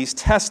doing. He's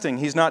testing,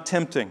 he's not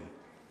tempting.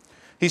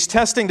 He's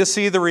testing to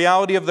see the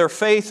reality of their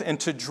faith and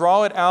to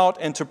draw it out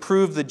and to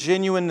prove the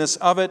genuineness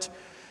of it.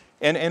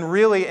 And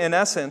really, in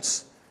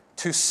essence,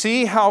 to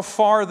see how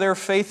far their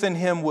faith in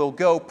him will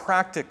go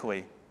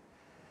practically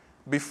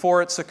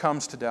before it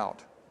succumbs to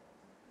doubt.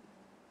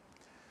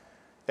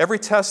 Every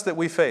test that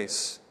we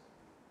face,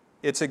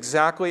 it's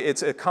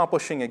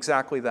accomplishing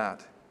exactly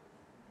that.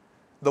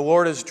 The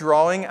Lord is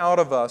drawing out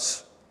of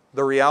us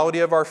the reality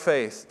of our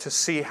faith to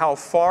see how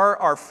far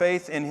our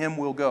faith in him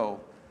will go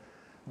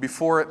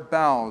before it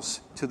bows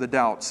to the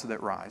doubts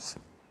that rise.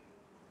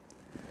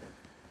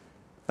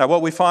 Now,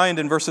 what we find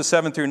in verses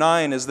 7 through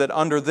 9 is that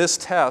under this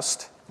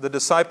test, the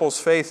disciples'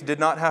 faith did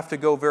not have to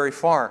go very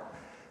far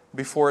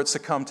before it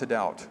succumbed to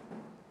doubt.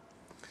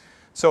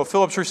 So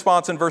Philip's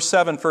response in verse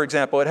 7, for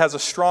example, it has a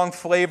strong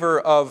flavor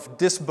of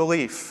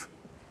disbelief.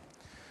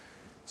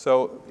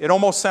 So it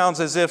almost sounds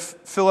as if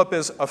Philip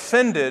is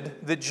offended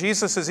that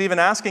Jesus is even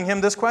asking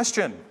him this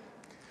question.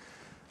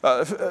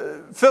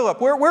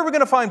 Philip, where are we going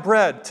to find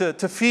bread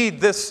to feed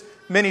this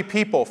many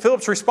people?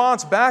 Philip's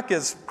response back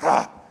is,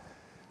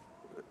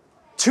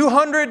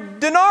 200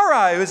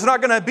 denarii is not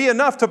going to be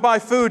enough to buy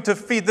food to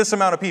feed this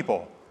amount of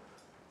people.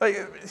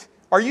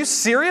 Are you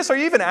serious? Are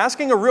you even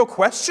asking a real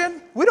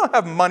question? We don't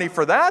have money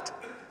for that.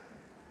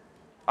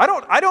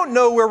 I don't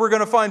know where we're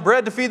going to find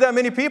bread to feed that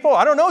many people.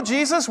 I don't know,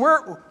 Jesus.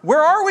 Where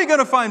are we going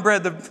to find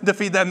bread to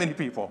feed that many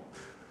people?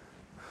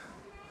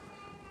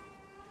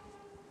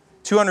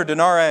 200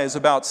 denarii is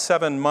about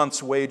 7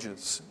 months'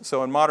 wages.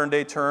 So in modern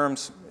day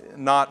terms,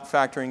 not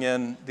factoring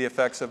in the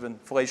effects of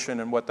inflation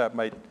and what that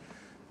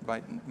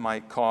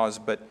might cause,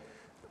 but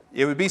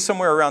it would be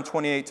somewhere around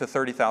 $28,000 to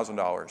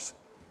 $30,000.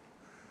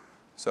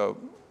 So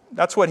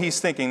that's what he's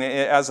thinking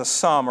as a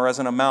sum or as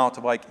an amount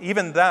of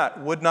even that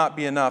would not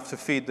be enough to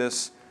feed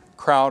this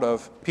crowd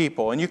of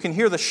people. And you can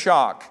hear the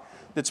shock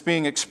that's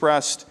being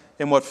expressed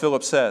in what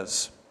Philip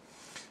says.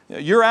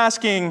 You're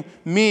asking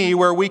me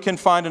where we can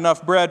find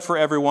enough bread for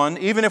everyone.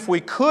 Even if we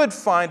could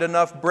find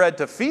enough bread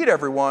to feed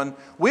everyone,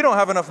 we don't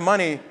have enough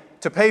money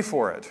to pay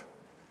for it.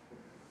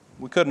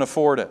 We couldn't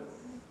afford it.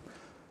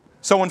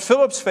 So when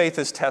Philip's faith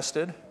is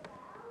tested,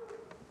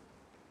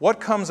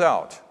 what comes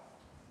out?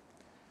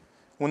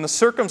 When the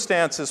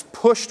circumstance is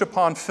pushed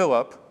upon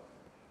Philip,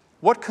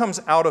 what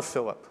comes out of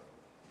Philip?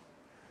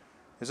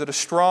 Is it a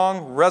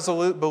strong,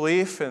 resolute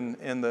belief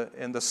in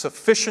the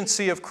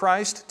sufficiency of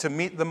Christ to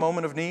meet the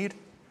moment of need?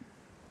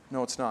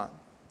 No, it's not.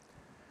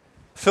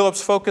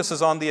 Philip's focus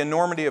is on the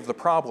enormity of the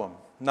problem,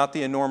 not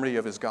the enormity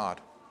of his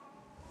God.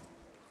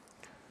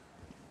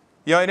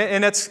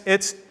 And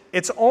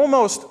it's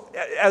almost,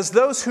 as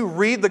those who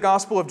read the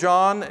Gospel of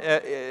John,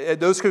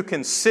 those who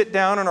can sit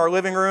down in our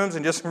living rooms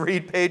and just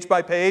read page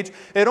by page,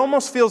 it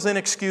almost feels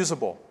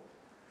inexcusable.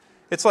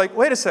 It's like,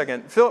 wait a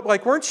second,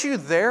 Philip, weren't you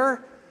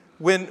there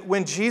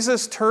when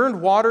Jesus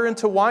turned water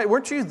into wine?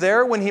 Weren't you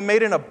there when he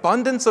made an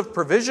abundance of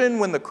provision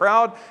when the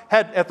crowd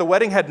at the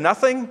wedding had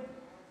nothing?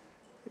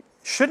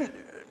 Shouldn't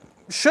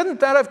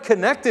that have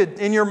connected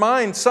in your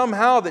mind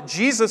somehow that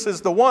Jesus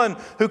is the one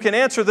who can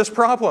answer this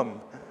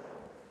problem?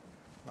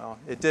 Well,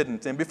 it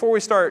didn't. And before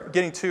we start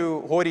getting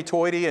too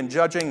hoity-toity and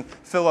judging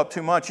Philip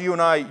too much, you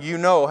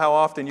know how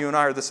often you and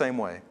I are the same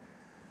way.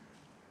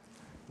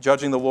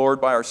 Judging the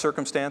Lord by our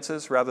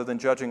circumstances rather than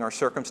judging our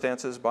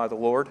circumstances by the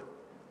Lord.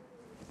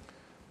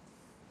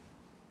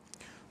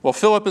 Well,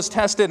 Philip is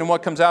tested, and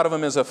what comes out of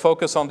him is a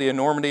focus on the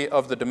enormity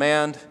of the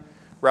demand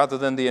rather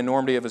than the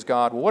enormity of his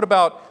God. Well, what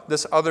about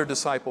this other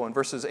disciple in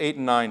verses 8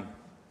 and 9?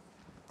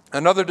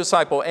 Another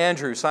disciple,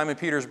 Andrew, Simon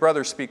Peter's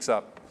brother, speaks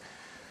up.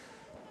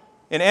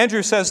 And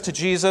Andrew says to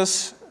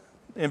Jesus,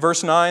 in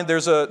verse 9,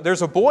 there's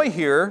a boy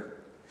here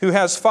who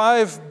has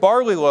 5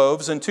 barley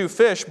loaves and 2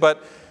 fish,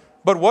 but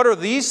what are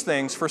these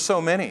things for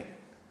so many?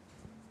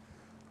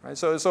 Right,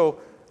 so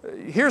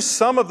here's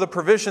some of the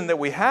provision that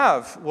we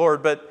have,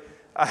 Lord, but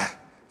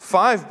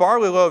 5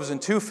 barley loaves and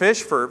 2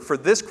 fish for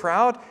this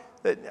crowd?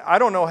 I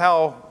don't know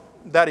how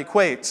that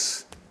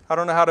equates. I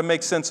don't know how to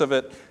make sense of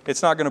it.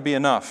 It's not going to be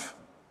enough.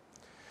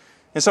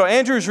 And so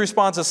Andrew's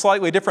response is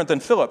slightly different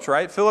than Philip's,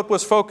 right? Philip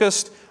was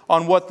focused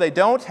on what they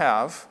don't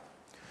have.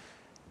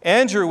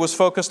 Andrew was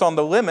focused on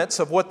the limits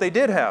of what they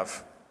did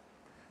have.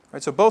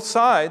 Right, so both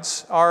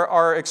sides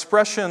are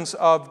expressions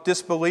of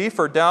disbelief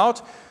or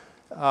doubt.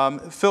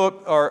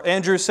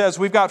 Andrew says,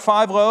 we've got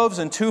 5 loaves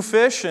and 2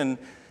 fish, and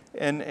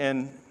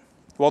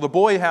well, the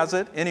boy has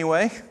it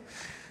anyway.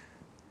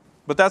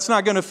 But that's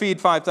not going to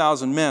feed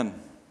 5,000 men.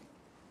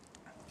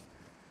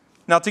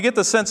 Now, to get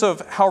the sense of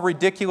how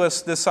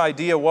ridiculous this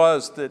idea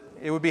was, that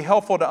it would be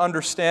helpful to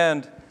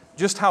understand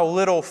just how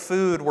little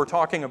food we're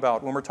talking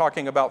about when we're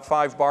talking about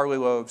 5 barley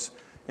loaves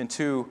and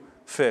 2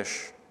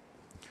 fish.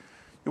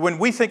 When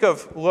we think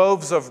of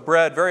loaves of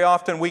bread, very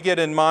often we get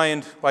in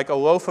mind like a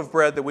loaf of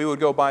bread that we would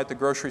go buy at the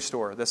grocery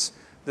store. This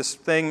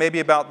thing maybe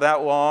about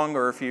that long,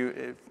 or if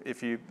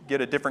you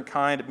get a different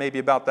kind, it may be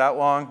about that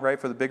long, right,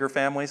 for the bigger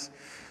families.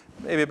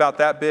 Maybe about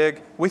that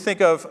big. We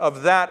think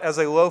of that as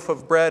a loaf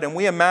of bread, and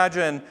we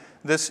imagine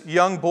this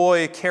young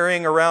boy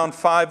carrying around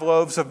 5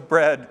 loaves of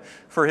bread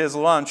for his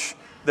lunch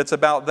that's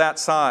about that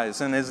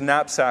size in his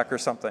knapsack or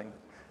something,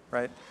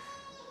 right?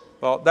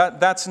 Well,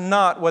 that's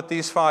not what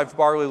these 5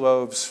 barley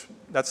loaves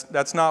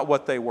That's not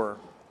what they were.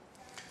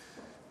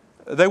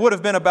 They would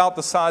have been about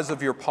the size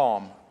of your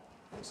palm.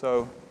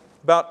 So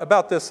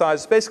about this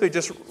size. It's basically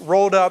just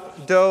rolled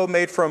up dough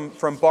made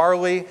from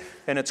barley,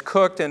 and it's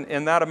cooked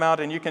in that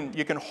amount, and you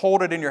can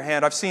hold it in your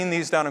hand. I've seen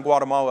these down in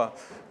Guatemala.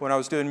 When I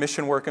was doing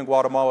mission work in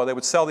Guatemala, they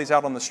would sell these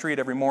out on the street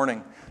every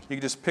morning. You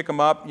could just pick them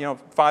up,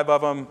 5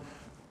 of them,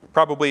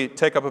 probably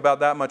take up about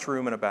that much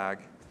room in a bag.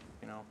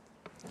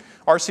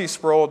 R.C.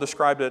 Sproul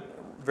described it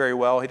very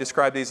well. He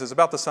described these as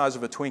about the size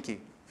of a Twinkie.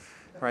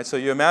 Right? So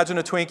you imagine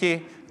a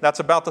Twinkie, that's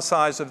about the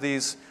size of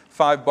these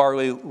 5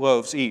 barley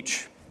loaves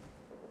each.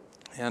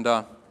 And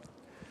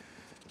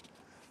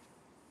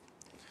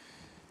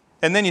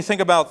then you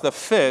think about the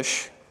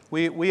fish.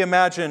 We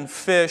imagine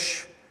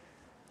fish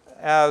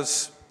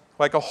as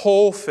like a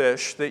whole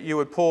fish that you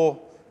would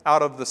pull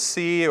out of the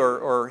sea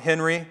or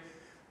Henry.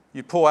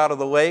 You pull out of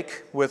the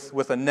lake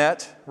with a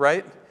net,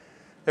 right?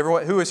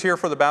 Everyone who was here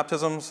for the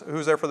baptisms, who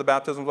was there for the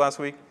baptisms last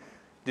week?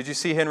 Did you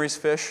see Henry's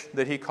fish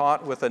that he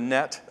caught with a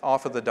net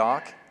off of the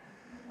dock?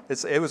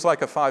 It was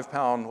like a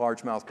 5-pound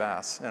largemouth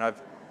bass. And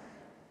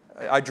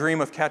I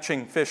dream of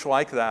catching fish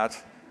like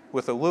that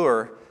with a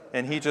lure,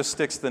 and he just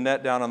sticks the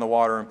net down on the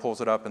water and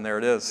pulls it up, and there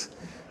it is,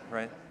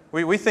 right?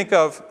 We think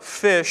of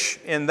fish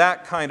in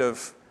that kind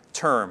of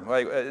term,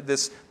 like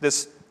this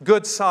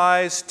good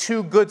size,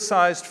 2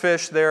 good-sized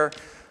fish there.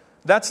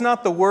 That's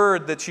not the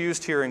word that's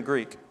used here in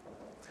Greek.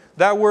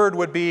 That word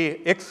would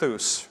be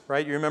ichthus,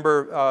 right? You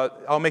remember,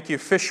 I'll make you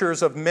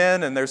fishers of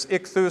men, and there's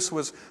ichthus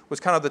was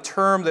kind of the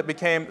term that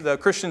the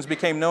Christians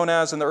became known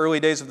as in the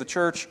early days of the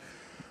church.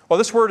 Well,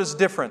 this word is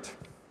different.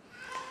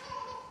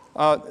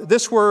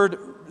 This word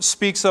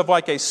speaks of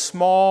like a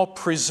small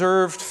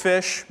preserved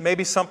fish,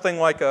 maybe something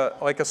like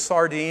a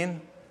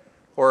sardine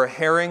or a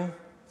herring.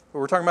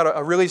 We're talking about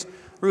a really,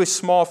 really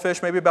small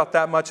fish, maybe about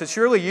that much. It's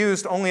really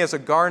used only as a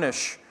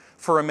garnish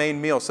for a main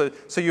meal. So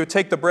you would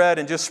take the bread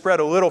and just spread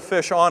a little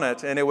fish on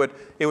it, and it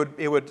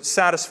would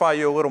satisfy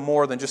you a little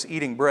more than just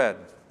eating bread,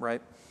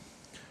 right?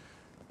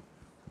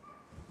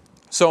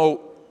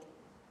 So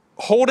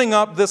holding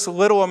up this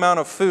little amount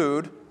of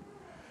food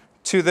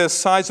to this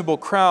sizable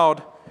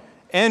crowd,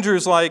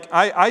 Andrew's like,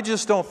 I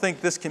just don't think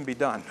this can be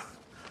done,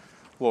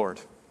 Lord.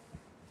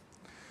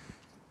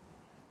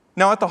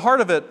 Now, at the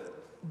heart of it,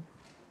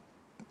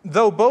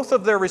 though both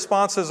of their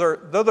responses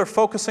though they're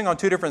focusing on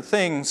 2 different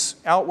things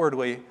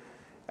outwardly,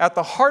 at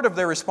the heart of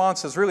their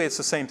responses, really, it's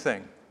the same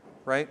thing,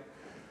 right?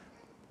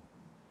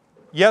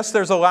 Yes,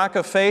 there's a lack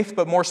of faith,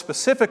 but more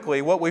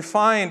specifically, what we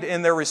find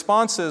in their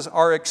responses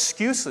are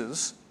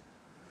excuses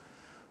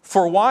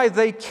for why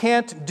they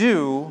can't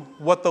do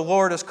what the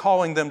Lord is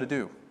calling them to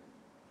do.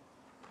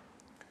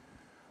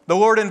 The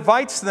Lord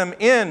invites them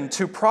in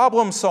to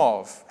problem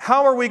solve.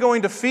 How are we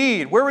going to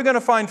feed? Where are we going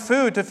to find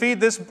food to feed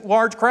this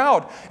large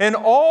crowd? And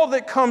all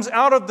that comes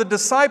out of the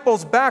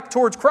disciples back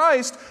towards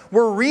Christ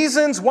were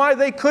reasons why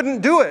they couldn't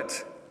do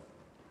it.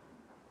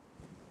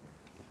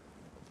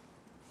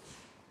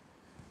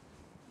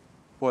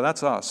 Boy,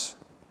 that's us.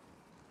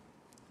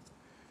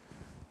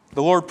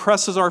 The Lord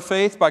presses our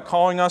faith by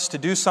calling us to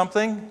do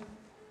something.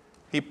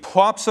 He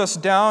plops us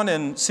down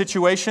in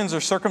situations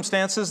or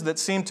circumstances that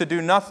seem to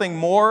do nothing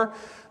more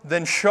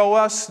than show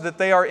us that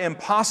they are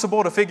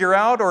impossible to figure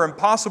out or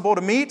impossible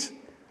to meet.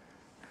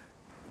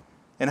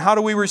 And how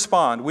do we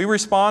respond? We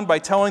respond by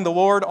telling the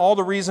Lord all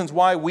the reasons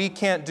why we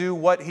can't do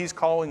what He's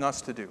calling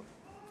us to do.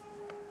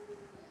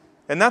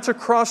 And that's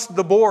across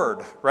the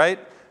board, right?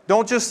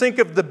 Don't just think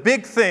of the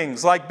big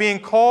things like being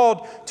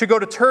called to go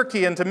to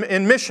Turkey and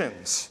in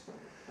missions.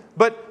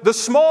 But the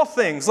small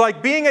things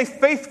like being a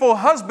faithful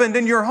husband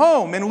in your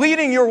home and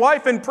leading your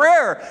wife in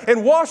prayer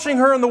and washing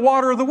her in the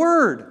water of the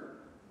Word.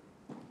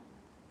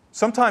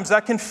 Sometimes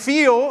that can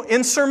feel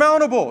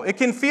insurmountable. It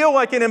can feel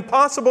like an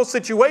impossible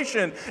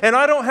situation, and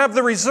I don't have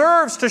the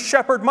reserves to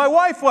shepherd my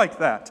wife like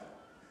that.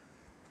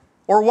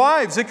 Or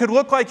wives, it could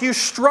look like you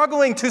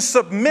struggling to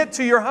submit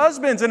to your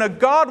husbands in a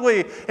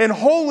godly and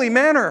holy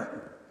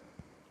manner.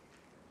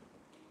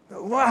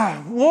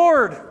 Wow,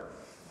 Lord,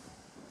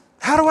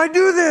 how do I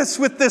do this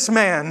with this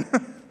man?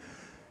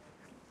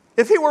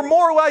 If he were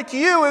more like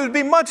you, it would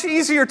be much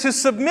easier to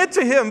submit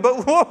to him.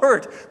 But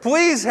Lord,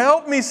 please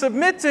help me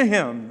submit to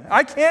him.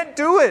 I can't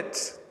do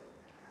it.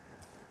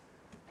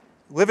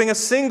 Living a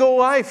single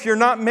life, you're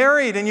not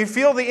married, and you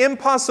feel the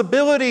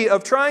impossibility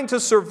of trying to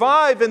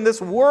survive in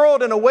this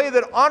world in a way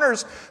that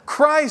honors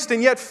Christ,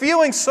 and yet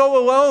feeling so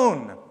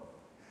alone.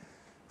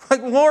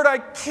 Like, Lord, I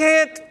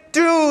can't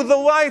do the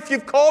life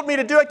you've called me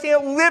to do. I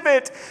can't live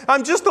it.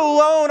 I'm just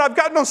alone. I've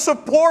got no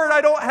support.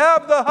 I don't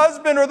have the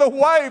husband or the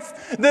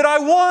wife that I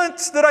want,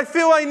 that I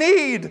feel I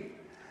need.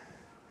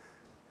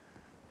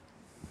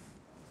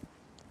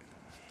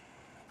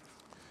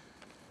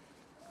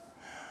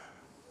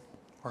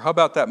 Or how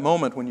about that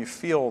moment when you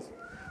feel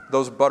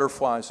those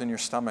butterflies in your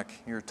stomach?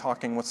 You're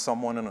talking with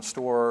someone in a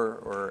store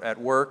or at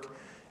work,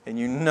 and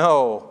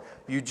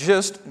you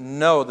just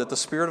know that the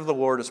Spirit of the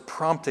Lord is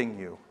prompting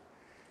you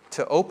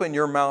to open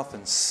your mouth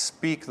and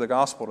speak the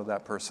gospel to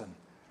that person.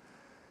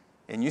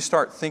 And you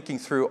start thinking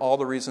through all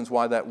the reasons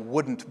why that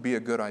wouldn't be a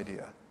good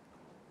idea.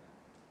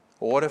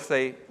 Well, what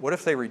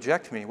if they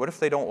reject me? What if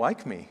they don't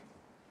like me?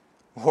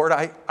 Lord,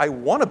 I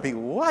want to be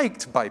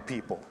liked by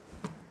people.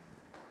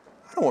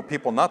 I don't want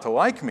people not to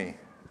like me.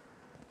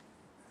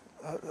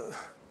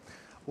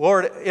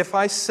 Lord, if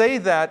I say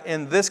that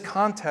in this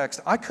context,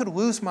 I could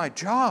lose my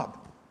job.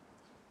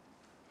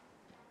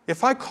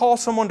 If I call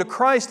someone to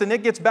Christ and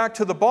it gets back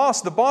to the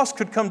boss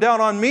could come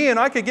down on me and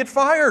I could get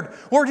fired.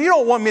 Lord, you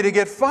don't want me to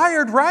get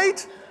fired,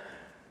 right?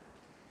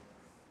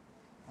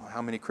 Well,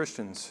 how many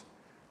Christians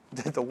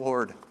did the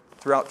Lord,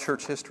 throughout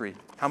church history,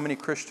 how many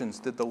Christians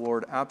did the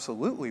Lord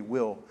absolutely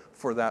will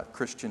for that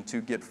Christian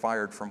to get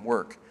fired from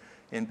work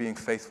in being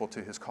faithful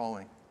to his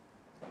calling?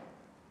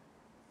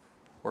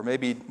 Or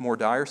maybe more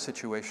dire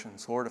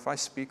situations. Lord, if I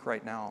speak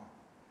right now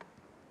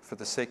for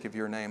the sake of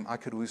your name, I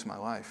could lose my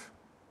life.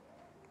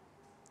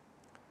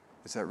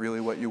 Is that really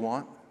what you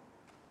want?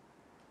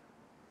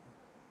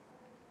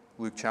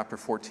 Luke chapter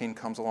 14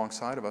 comes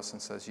alongside of us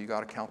and says, you got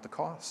to count the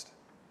cost.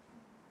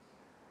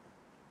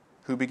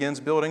 Who begins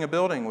building a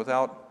building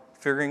without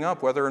figuring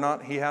out whether or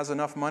not he has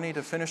enough money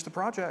to finish the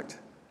project?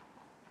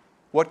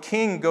 What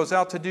king goes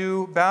out to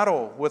do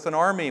battle with an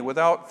army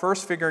without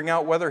first figuring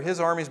out whether his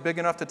army is big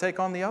enough to take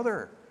on the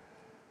other?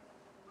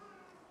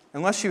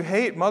 Unless you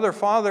hate mother,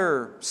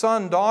 father,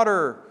 son,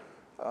 daughter,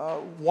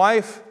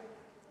 wife,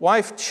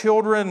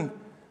 children,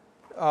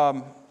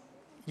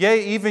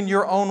 yea, even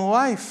your own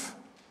life,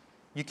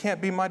 you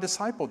can't be my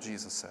disciple,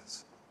 Jesus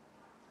says.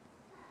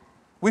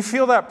 We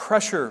feel that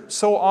pressure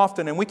so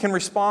often, and we can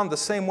respond the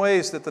same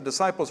ways that the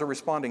disciples are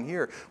responding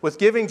here, with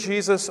giving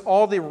Jesus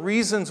all the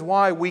reasons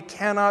why we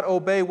cannot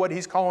obey what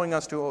he's calling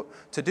us to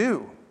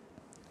do.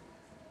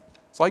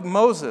 It's like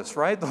Moses,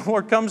 right? The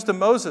Lord comes to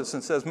Moses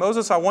and says,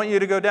 Moses, I want you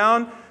to go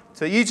down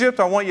to Egypt.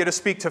 I want you to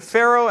speak to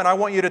Pharaoh, and I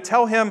want you to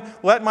tell him,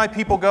 let my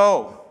people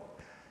go.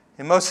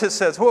 And Moses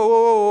says,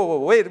 whoa,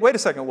 wait a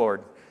second,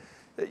 Lord.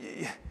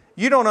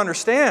 You don't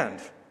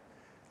understand.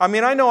 I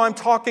mean, I know I'm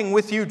talking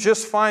with you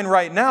just fine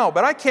right now,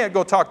 but I can't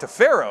go talk to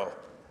Pharaoh.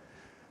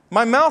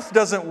 My mouth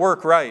doesn't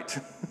work right.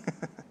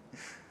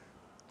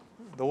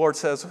 The Lord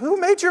says, who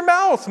made your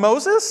mouth,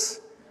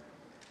 Moses?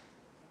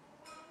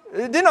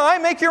 Didn't I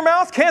make your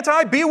mouth? Can't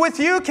I be with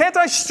you? Can't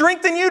I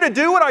strengthen you to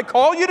do what I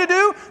call you to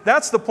do?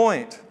 That's the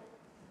point,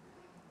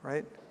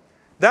 right?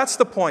 That's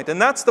the point,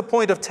 and that's the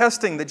point of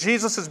testing that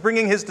Jesus is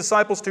bringing his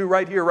disciples to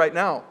right here, right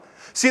now.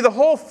 See, the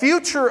whole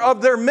future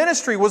of their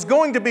ministry was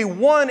going to be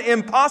one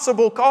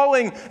impossible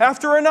calling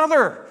after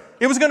another.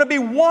 It was going to be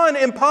one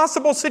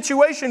impossible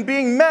situation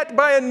being met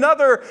by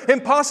another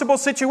impossible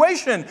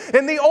situation.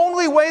 And the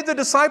only way the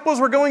disciples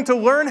were going to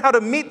learn how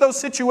to meet those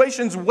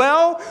situations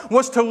well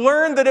was to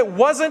learn that it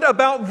wasn't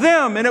about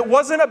them and it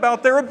wasn't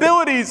about their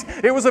abilities.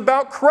 It was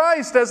about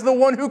Christ as the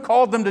one who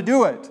called them to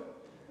do it.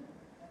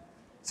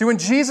 See, when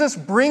Jesus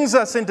brings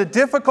us into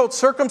difficult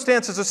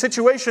circumstances or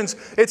situations,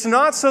 it's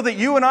not so that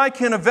you and I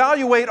can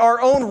evaluate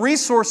our own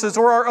resources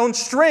or our own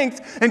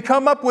strength and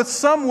come up with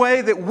some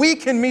way that we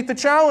can meet the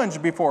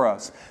challenge before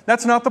us.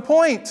 That's not the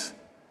point.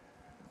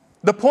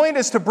 The point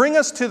is to bring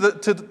us to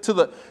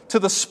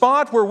the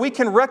spot where we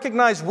can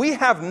recognize we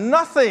have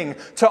nothing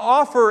to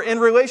offer in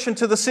relation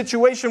to the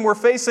situation we're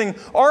facing.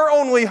 Our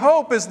only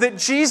hope is that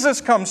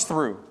Jesus comes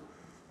through.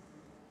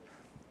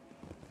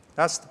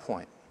 That's the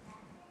point.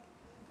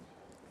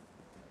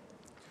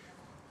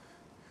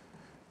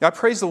 I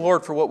praise the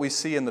Lord for what we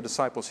see in the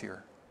disciples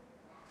here.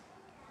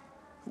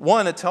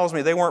 One, it tells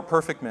me they weren't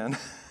perfect men,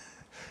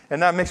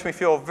 and that makes me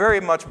feel very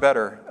much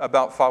better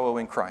about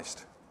following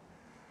Christ,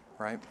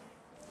 right?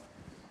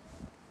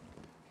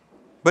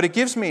 But it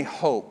gives me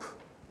hope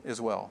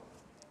as well,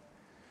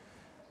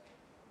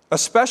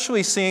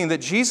 especially seeing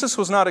that Jesus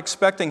was not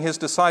expecting his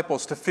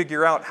disciples to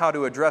figure out how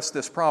to address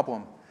this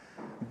problem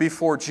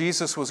before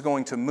Jesus was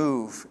going to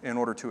move in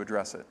order to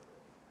address it.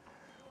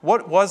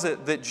 What was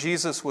it that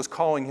Jesus was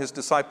calling his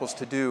disciples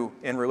to do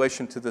in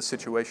relation to this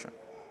situation?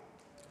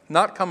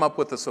 Not come up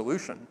with a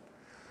solution,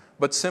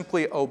 but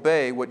simply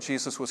obey what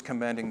Jesus was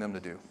commanding them to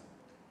do.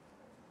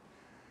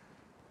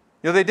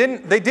 You know, they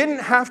didn't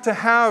have to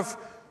have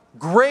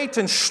great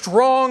and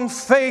strong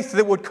faith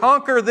that would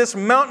conquer this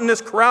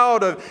mountainous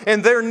crowd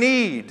and their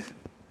need.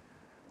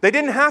 They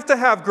didn't have to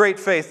have great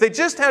faith. They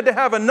just had to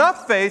have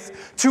enough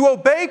faith to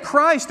obey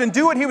Christ and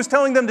do what he was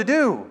telling them to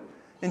do.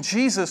 And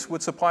Jesus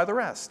would supply the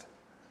rest.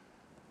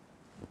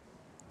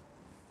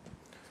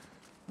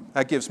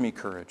 That gives me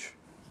courage.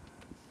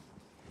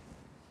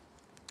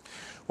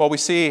 Well, we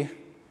see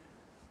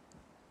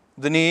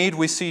the need.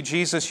 We see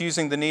Jesus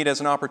using the need as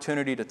an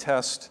opportunity to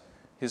test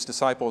his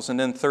disciples. And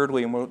then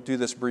thirdly, and we'll do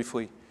this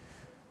briefly,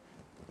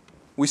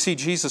 we see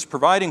Jesus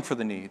providing for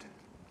the need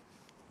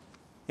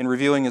in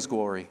revealing his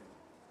glory.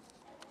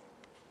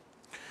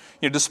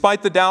 You know,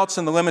 despite the doubts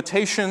and the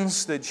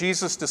limitations that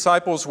Jesus'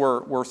 disciples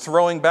were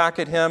throwing back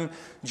at him,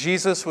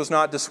 Jesus was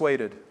not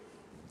dissuaded.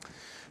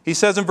 He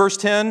says in verse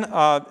 10,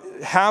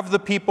 have the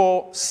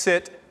people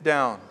sit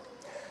down.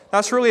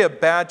 That's really a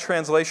bad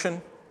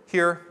translation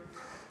here.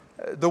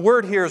 The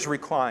word here is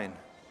recline,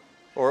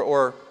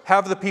 or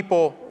have the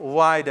people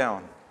lie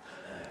down,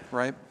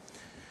 right?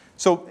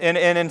 So, and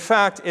in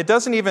fact, it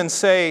doesn't even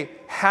say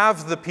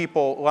have the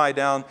people lie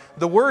down.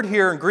 The word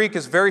here in Greek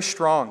is very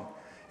strong.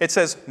 It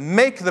says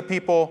make the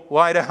people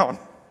lie down.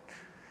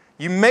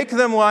 You make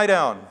them lie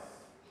down.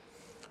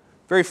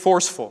 Very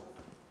forceful.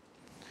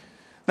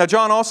 Now,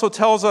 John also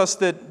tells us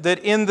that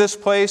in this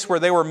place where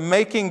they were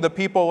making the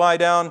people lie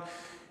down,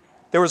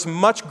 there was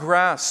much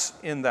grass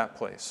in that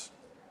place,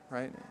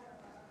 right?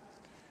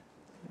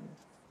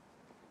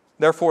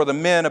 Therefore, the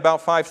men,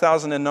 about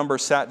 5,000 in number,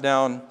 sat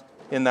down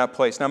in that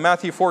place. Now,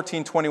 Matthew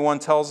 14:21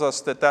 tells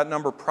us that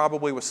number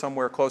probably was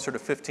somewhere closer to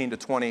 15 to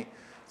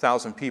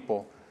 20,000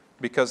 people,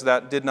 because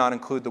that did not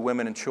include the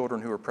women and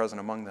children who were present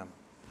among them.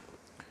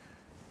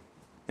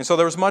 And so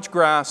there was much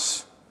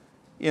grass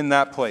in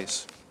that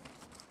place.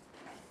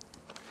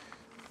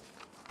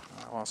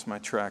 I lost my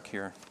track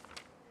here.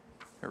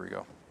 There we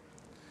go.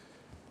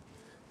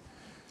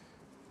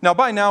 Now,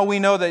 by now, we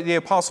know that the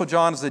Apostle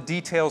John is a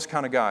details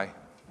kind of guy,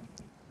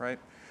 right?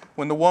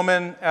 When the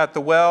woman at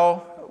the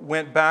well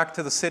went back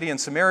to the city in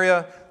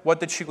Samaria, what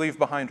did she leave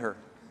behind her?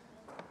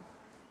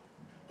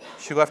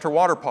 She left her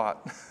water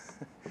pot.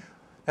 It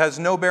has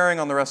no bearing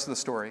on the rest of the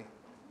story,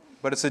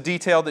 but it's a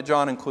detail that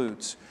John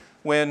includes.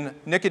 When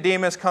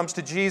Nicodemus comes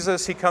to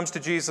Jesus, he comes to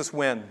Jesus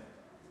when?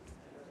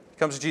 He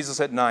comes to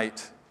Jesus at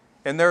night.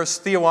 And there's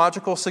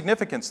theological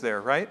significance there,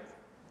 right?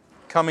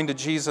 Coming to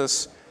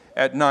Jesus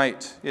at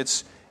night.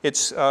 It's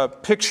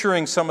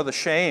picturing some of the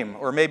shame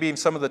or maybe even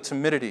some of the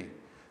timidity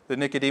that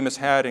Nicodemus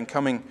had in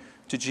coming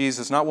to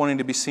Jesus, not wanting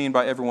to be seen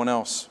by everyone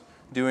else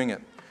doing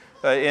it.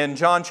 In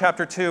John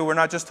chapter 2, we're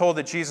not just told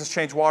that Jesus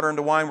changed water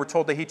into wine, we're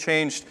told that he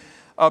changed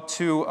up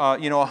to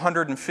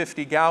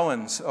 150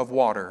 gallons of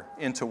water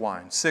into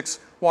wine. 6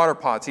 water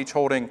pots, each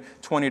holding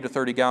 20 to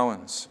 30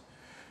 gallons.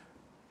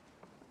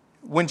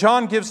 When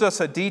John gives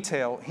us a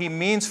detail, he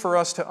means for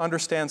us to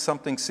understand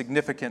something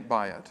significant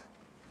by it.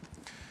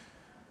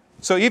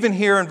 So even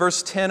here in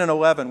verse 10 and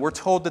 11, we're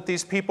told that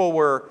these people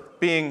were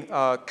being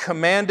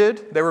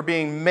commanded, they were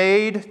being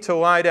made to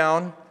lie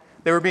down.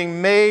 They were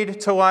being made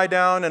to lie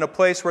down in a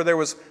place where there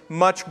was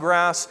much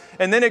grass.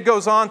 And then it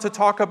goes on to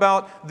talk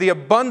about the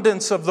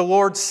abundance of the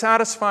Lord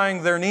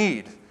satisfying their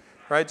need,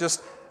 right?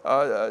 Just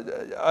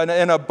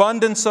an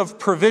abundance of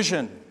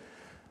provision.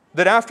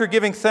 That after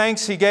giving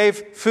thanks, he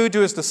gave food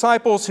to his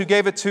disciples, who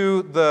gave it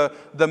to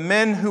the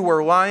men who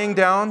were lying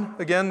down.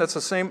 Again, that's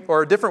the same,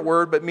 or a different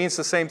word, but means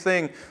the same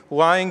thing,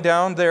 lying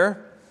down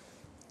there.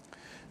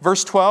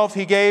 Verse 12,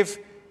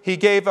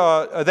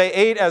 they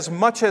ate as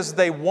much as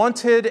they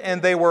wanted,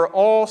 and they were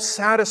all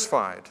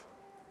satisfied.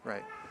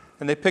 Right?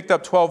 And they picked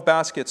up 12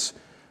 baskets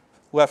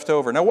left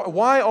over. Now,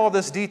 why all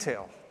this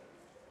detail?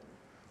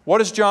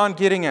 What is John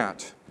getting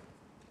at?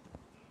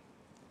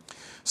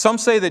 Some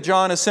say that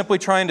John is simply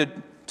trying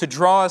to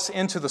draw us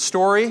into the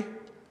story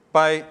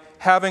by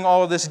having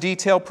all of this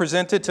detail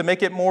presented to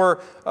make it more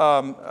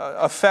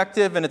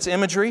effective in its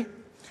imagery.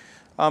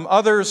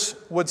 Others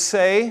would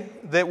say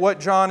that what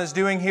John is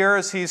doing here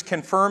is he's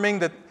confirming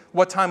that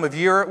what time of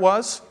year it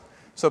was.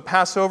 So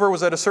Passover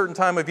was at a certain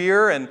time of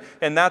year,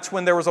 and that's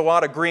when there was a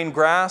lot of green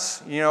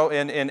grass,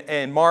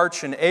 in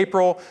March and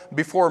April,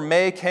 before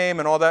May came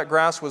and all that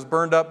grass was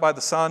burned up by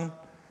the sun.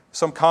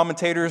 Some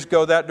commentators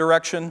go that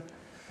direction.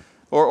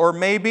 Or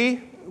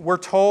maybe we're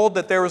told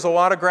that there was a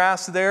lot of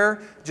grass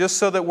there just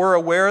so that we're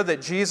aware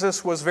that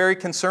Jesus was very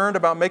concerned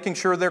about making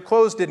sure their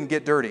clothes didn't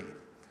get dirty.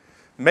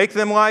 Make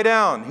them lie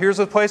down. Here's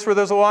a place where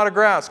there's a lot of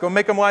grass. Go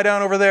make them lie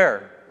down over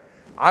there.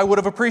 I would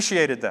have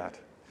appreciated that,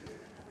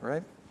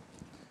 right?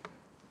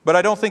 But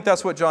I don't think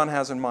that's what John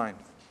has in mind.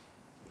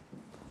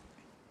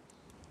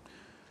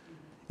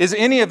 Is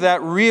any of that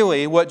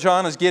really what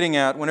John is getting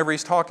at whenever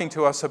he's talking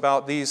to us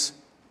about these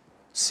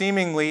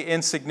seemingly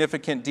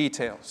insignificant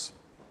details?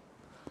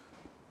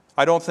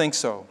 I don't think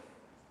so.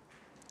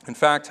 In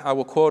fact, I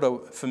will quote a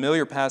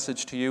familiar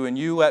passage to you, and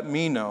you let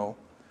me know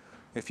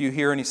if you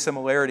hear any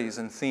similarities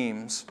in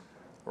themes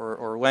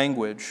or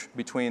language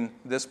between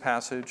this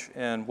passage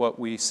and what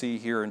we see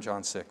here in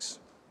John 6.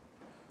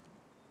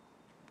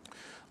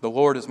 The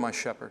Lord is my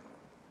shepherd,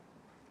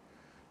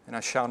 and I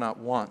shall not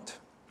want.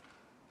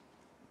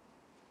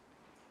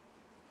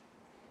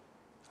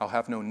 I'll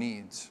have no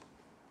needs.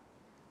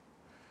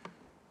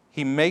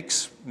 He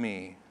makes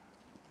me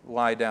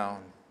lie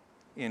down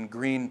in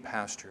green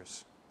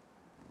pastures.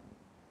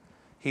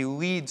 He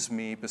leads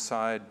me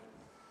beside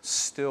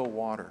still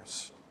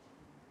waters.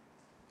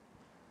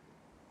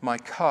 My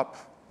cup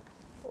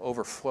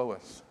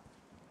overfloweth.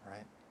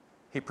 Right?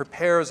 He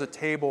prepares a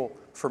table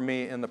for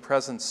me in the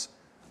presence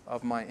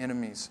of my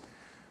enemies.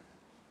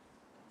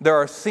 There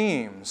are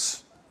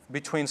themes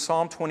between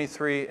Psalm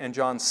 23 and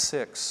John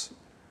 6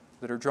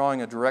 that are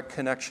drawing a direct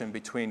connection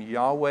between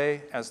Yahweh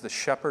as the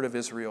shepherd of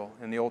Israel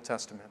in the Old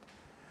Testament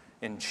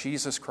and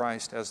Jesus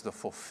Christ as the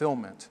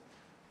fulfillment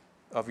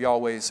of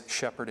Yahweh's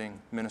shepherding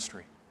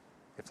ministry,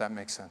 if that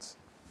makes sense.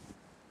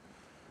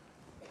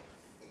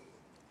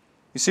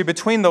 You see,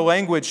 between the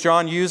language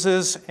John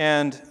uses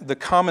and the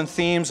common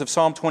themes of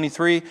Psalm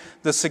 23,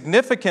 the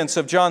significance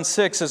of John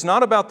 6 is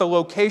not about the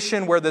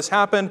location where this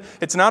happened.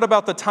 It's not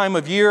about the time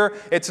of year.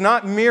 It's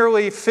not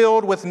merely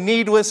filled with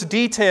needless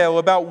detail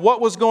about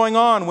what was going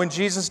on when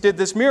Jesus did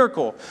this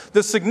miracle.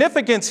 The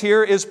significance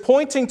here is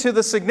pointing to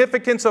the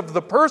significance of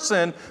the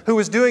person who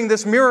is doing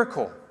this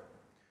miracle.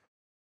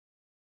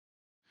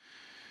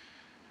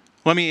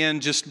 Let me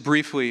end just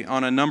briefly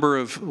on a number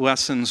of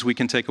lessons we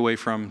can take away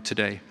from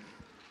today.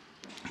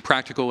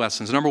 Practical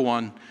lessons. Number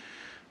one,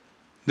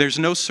 there's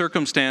no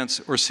circumstance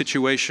or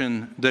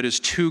situation that is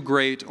too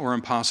great or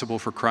impossible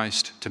for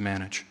Christ to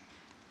manage.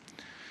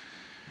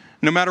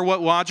 No matter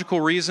what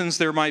logical reasons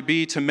there might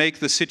be to make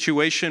the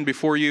situation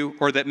before you,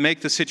 or that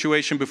make the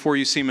situation before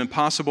you seem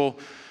impossible,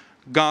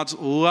 God's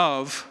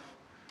love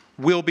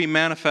will be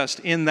manifest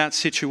in that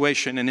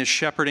situation, and His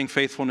shepherding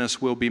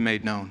faithfulness will be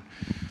made known.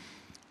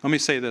 Let me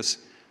say this.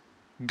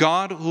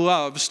 God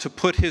loves to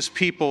put His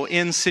people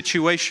in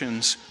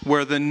situations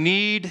where the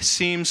need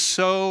seems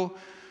so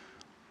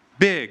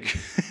big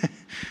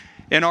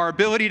and our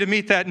ability to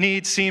meet that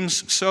need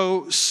seems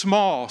so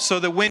small, so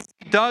that when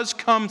He does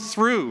come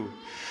through,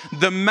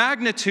 the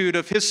magnitude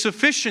of His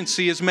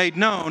sufficiency is made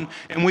known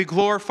and we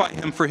glorify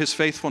Him for His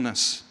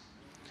faithfulness.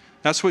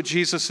 That's what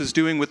Jesus is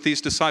doing with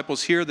these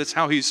disciples here. That's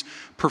how He's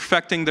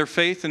perfecting their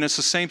faith, and it's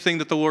the same thing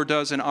that the Lord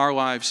does in our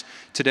lives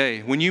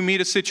today. When you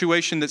meet a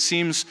situation that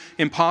seems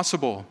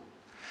impossible,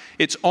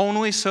 it's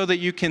only so that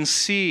you can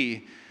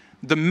see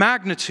the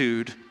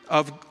magnitude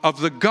of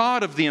the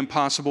God of the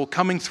impossible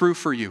coming through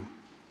for you.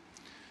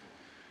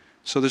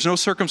 So there's no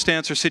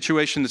circumstance or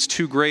situation that's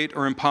too great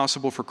or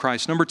impossible for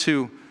Christ. Number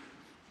two,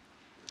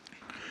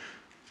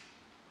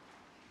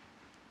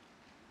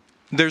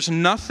 there's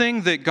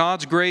nothing that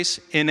God's grace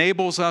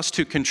enables us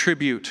to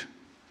contribute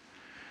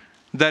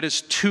that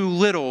is too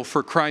little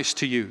for Christ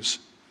to use.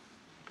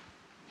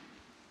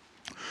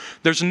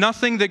 There's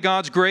nothing that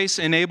God's grace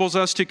enables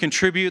us to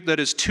contribute that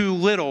is too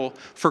little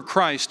for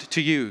Christ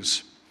to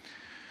use.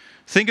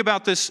 Think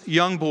about this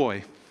young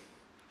boy.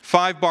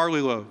 5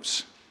 barley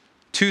loaves,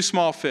 2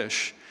 small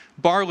fish.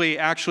 Barley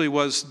actually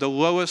was the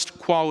lowest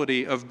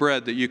quality of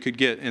bread that you could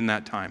get in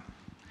that time.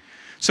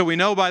 So we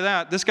know by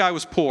that, this guy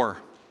was poor.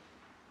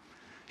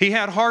 He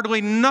had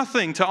hardly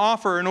nothing to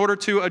offer in order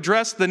to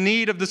address the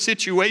need of the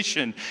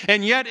situation.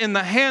 And yet in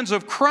the hands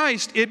of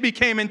Christ, it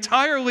became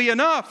entirely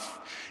enough.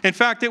 In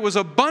fact, it was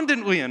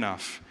abundantly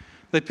enough.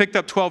 They picked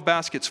up 12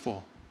 baskets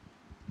full.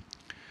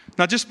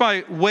 Now, just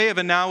by way of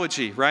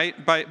analogy,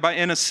 right? By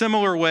in a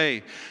similar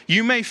way,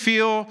 you may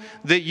feel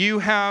that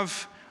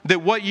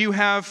what you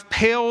have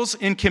pales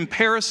in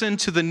comparison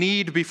to the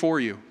need before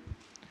you.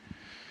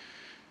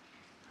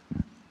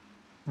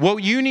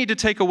 What you need to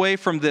take away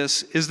from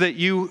this is that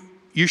you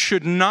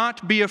should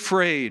not be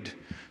afraid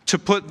to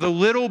put the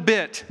little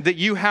bit that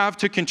you have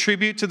to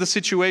contribute to the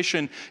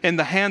situation in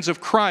the hands of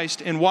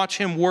Christ and watch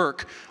Him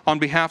work on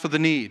behalf of the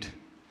need.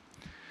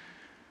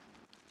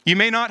 You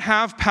may not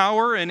have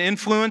power and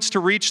influence to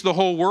reach the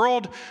whole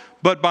world,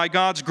 but by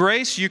God's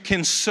grace, you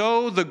can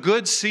sow the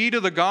good seed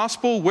of the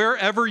gospel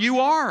wherever you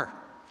are.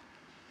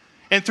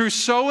 And through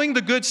sowing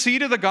the good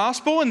seed of the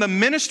gospel and the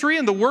ministry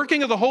and the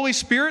working of the Holy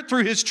Spirit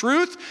through His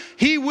truth,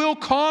 He will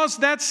cause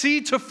that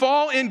seed to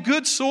fall in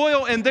good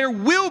soil, and there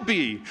will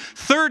be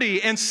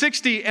 30 and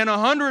 60 and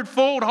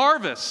 100-fold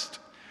harvest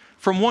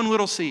from one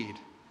little seed.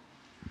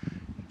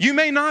 You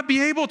may not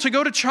be able to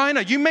go to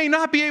China. You may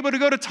not be able to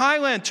go to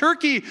Thailand.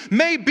 Turkey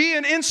may be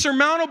an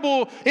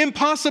insurmountable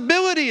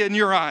impossibility in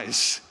your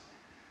eyes.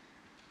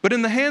 But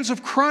in the hands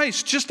of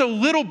Christ, just a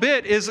little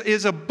bit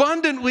is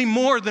abundantly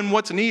more than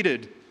what's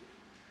needed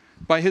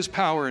by His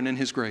power and in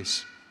His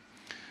grace.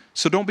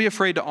 So don't be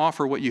afraid to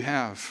offer what you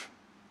have.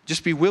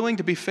 Just be willing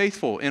to be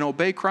faithful and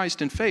obey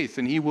Christ in faith,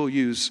 and He will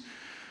use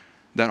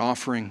that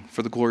offering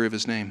for the glory of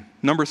His name.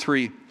 Number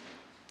 3,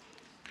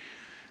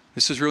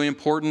 this is really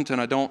important,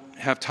 and I don't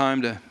have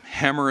time to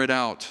hammer it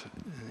out.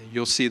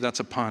 You'll see that's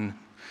a pun.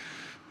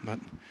 But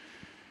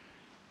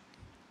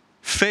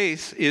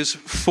faith is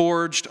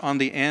forged on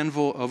the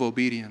anvil of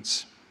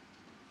obedience.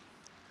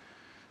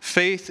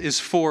 Faith is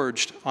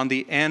forged on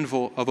the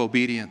anvil of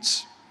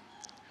obedience.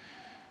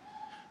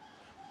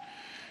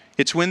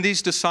 It's when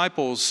these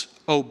disciples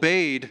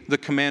obeyed the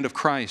command of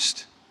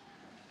Christ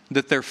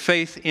that their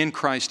faith in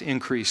Christ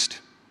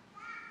increased.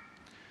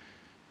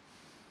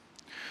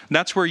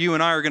 That's where you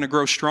and I are going to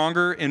grow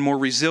stronger and more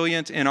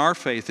resilient in our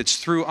faith. It's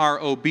through our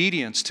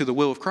obedience to the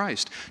will of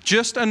Christ.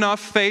 Just enough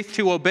faith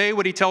to obey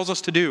what He tells us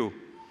to do.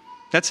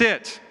 That's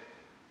it.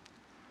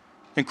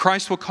 And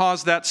Christ will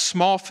cause that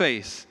small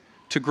faith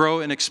to grow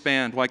and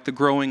expand like the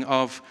growing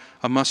of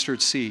a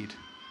mustard seed.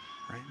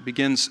 Right? It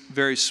begins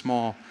very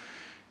small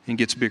and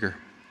gets bigger.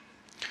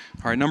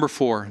 All right, number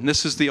 4, and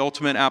this is the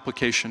ultimate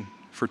application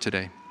for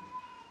today.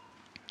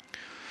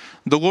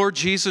 The Lord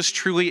Jesus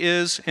truly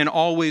is and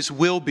always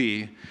will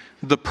be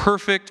the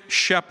perfect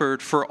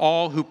shepherd for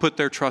all who put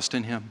their trust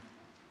in Him.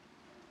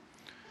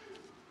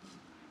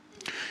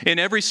 In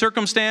every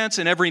circumstance,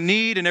 in every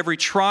need, in every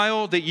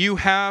trial that you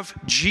have,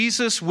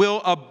 Jesus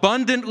will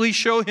abundantly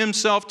show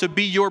himself to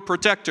be your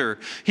protector.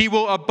 He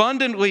will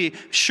abundantly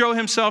show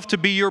himself to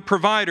be your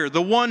provider,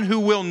 the one who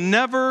will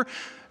never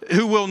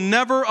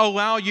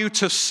allow you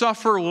to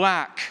suffer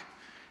lack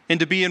and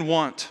to be in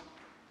want.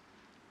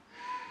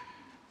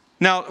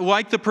 Now,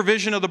 like the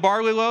provision of the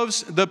barley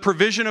loaves, the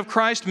provision of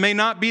Christ may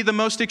not be the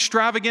most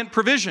extravagant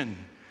provision.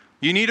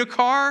 You need a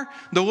car,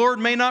 the Lord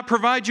may not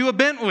provide you a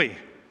Bentley,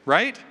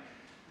 right?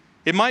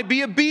 It might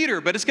be a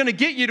beater, but it's going to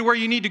get you to where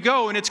you need to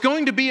go, and it's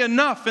going to be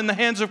enough in the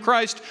hands of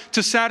Christ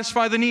to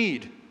satisfy the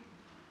need.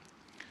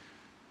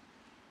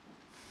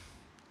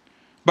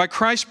 By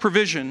Christ's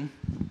provision,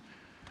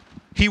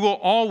 he will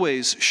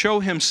always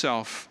show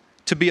himself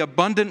to be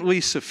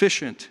abundantly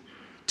sufficient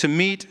to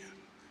meet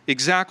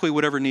exactly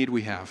whatever need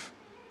we have.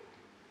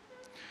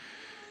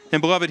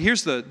 And beloved,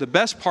 here's the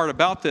best part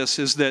about this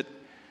is that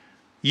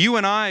you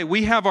and I,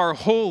 we have our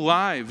whole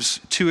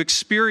lives to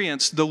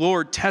experience the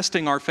Lord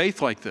testing our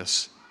faith like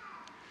this.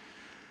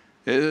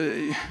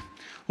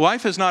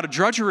 Life is not a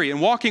drudgery, and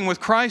walking with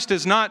Christ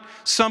is not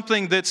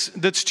something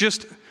that's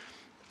just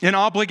an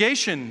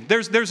obligation.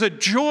 There's a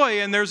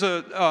joy, and there's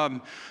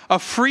a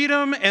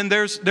freedom, and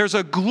there's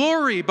a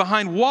glory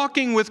behind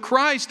walking with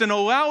Christ and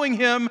allowing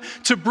him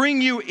to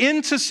bring you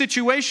into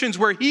situations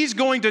where he's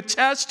going to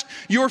test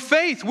your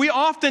faith. We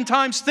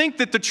oftentimes think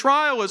that the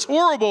trial is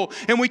horrible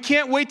and we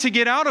can't wait to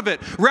get out of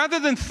it. Rather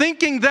than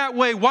thinking that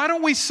way, why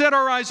don't we set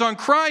our eyes on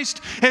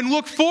Christ and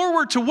look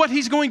forward to what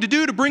he's going to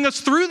do to bring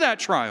us through that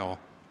trial?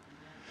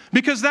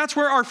 Because that's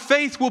where our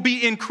faith will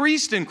be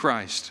increased in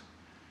Christ.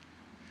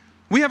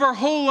 We have our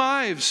whole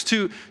lives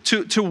to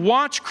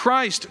watch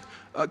Christ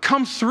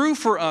come through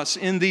for us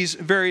in these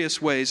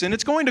various ways. And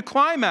it's going to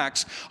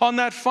climax on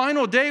that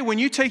final day when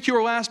you take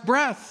your last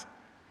breath.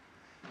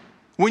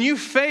 When you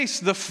face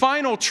the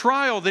final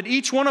trial that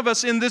each one of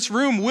us in this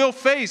room will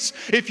face,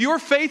 if your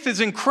faith is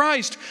in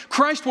Christ,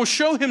 Christ will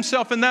show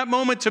himself in that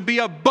moment to be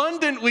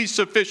abundantly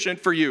sufficient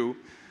for you.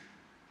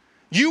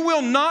 You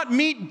will not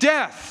meet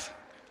death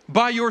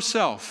by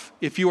yourself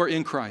if you are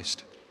in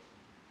Christ.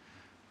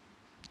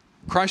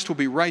 Christ will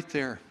be right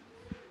there.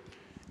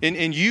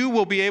 And you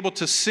will be able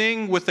to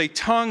sing with a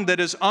tongue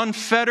that is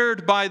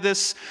unfettered by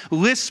this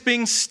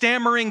lisping,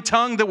 stammering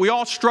tongue that we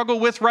all struggle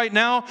with right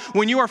now.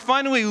 When you are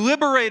finally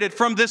liberated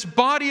from this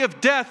body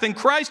of death and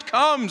Christ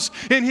comes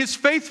in his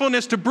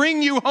faithfulness to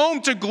bring you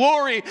home to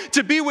glory,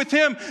 to be with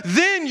him,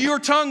 then your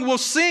tongue will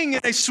sing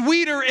in a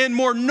sweeter and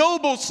more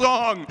noble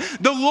song.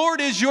 The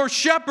Lord is your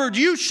shepherd,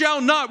 you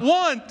shall not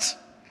want.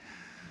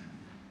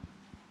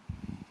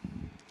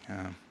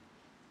 Yeah.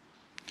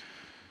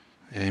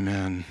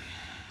 Amen.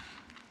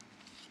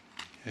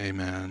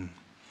 Amen.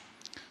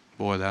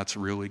 Boy, that's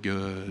really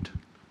good.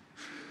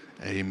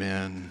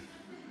 Amen.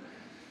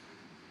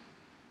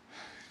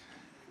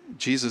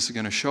 Jesus is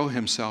going to show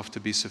himself to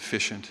be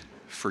sufficient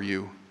for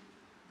you,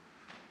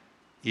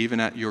 even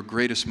at your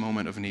greatest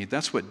moment of need.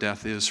 That's what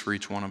death is for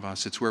each one of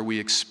us. It's where we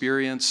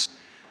experience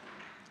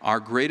our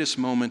greatest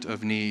moment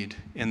of need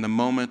in the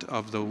moment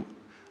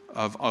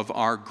of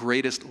our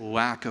greatest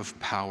lack of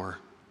power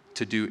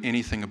to do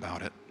anything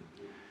about it.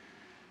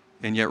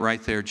 And yet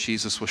right there,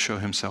 Jesus will show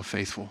himself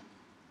faithful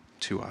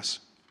to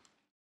us.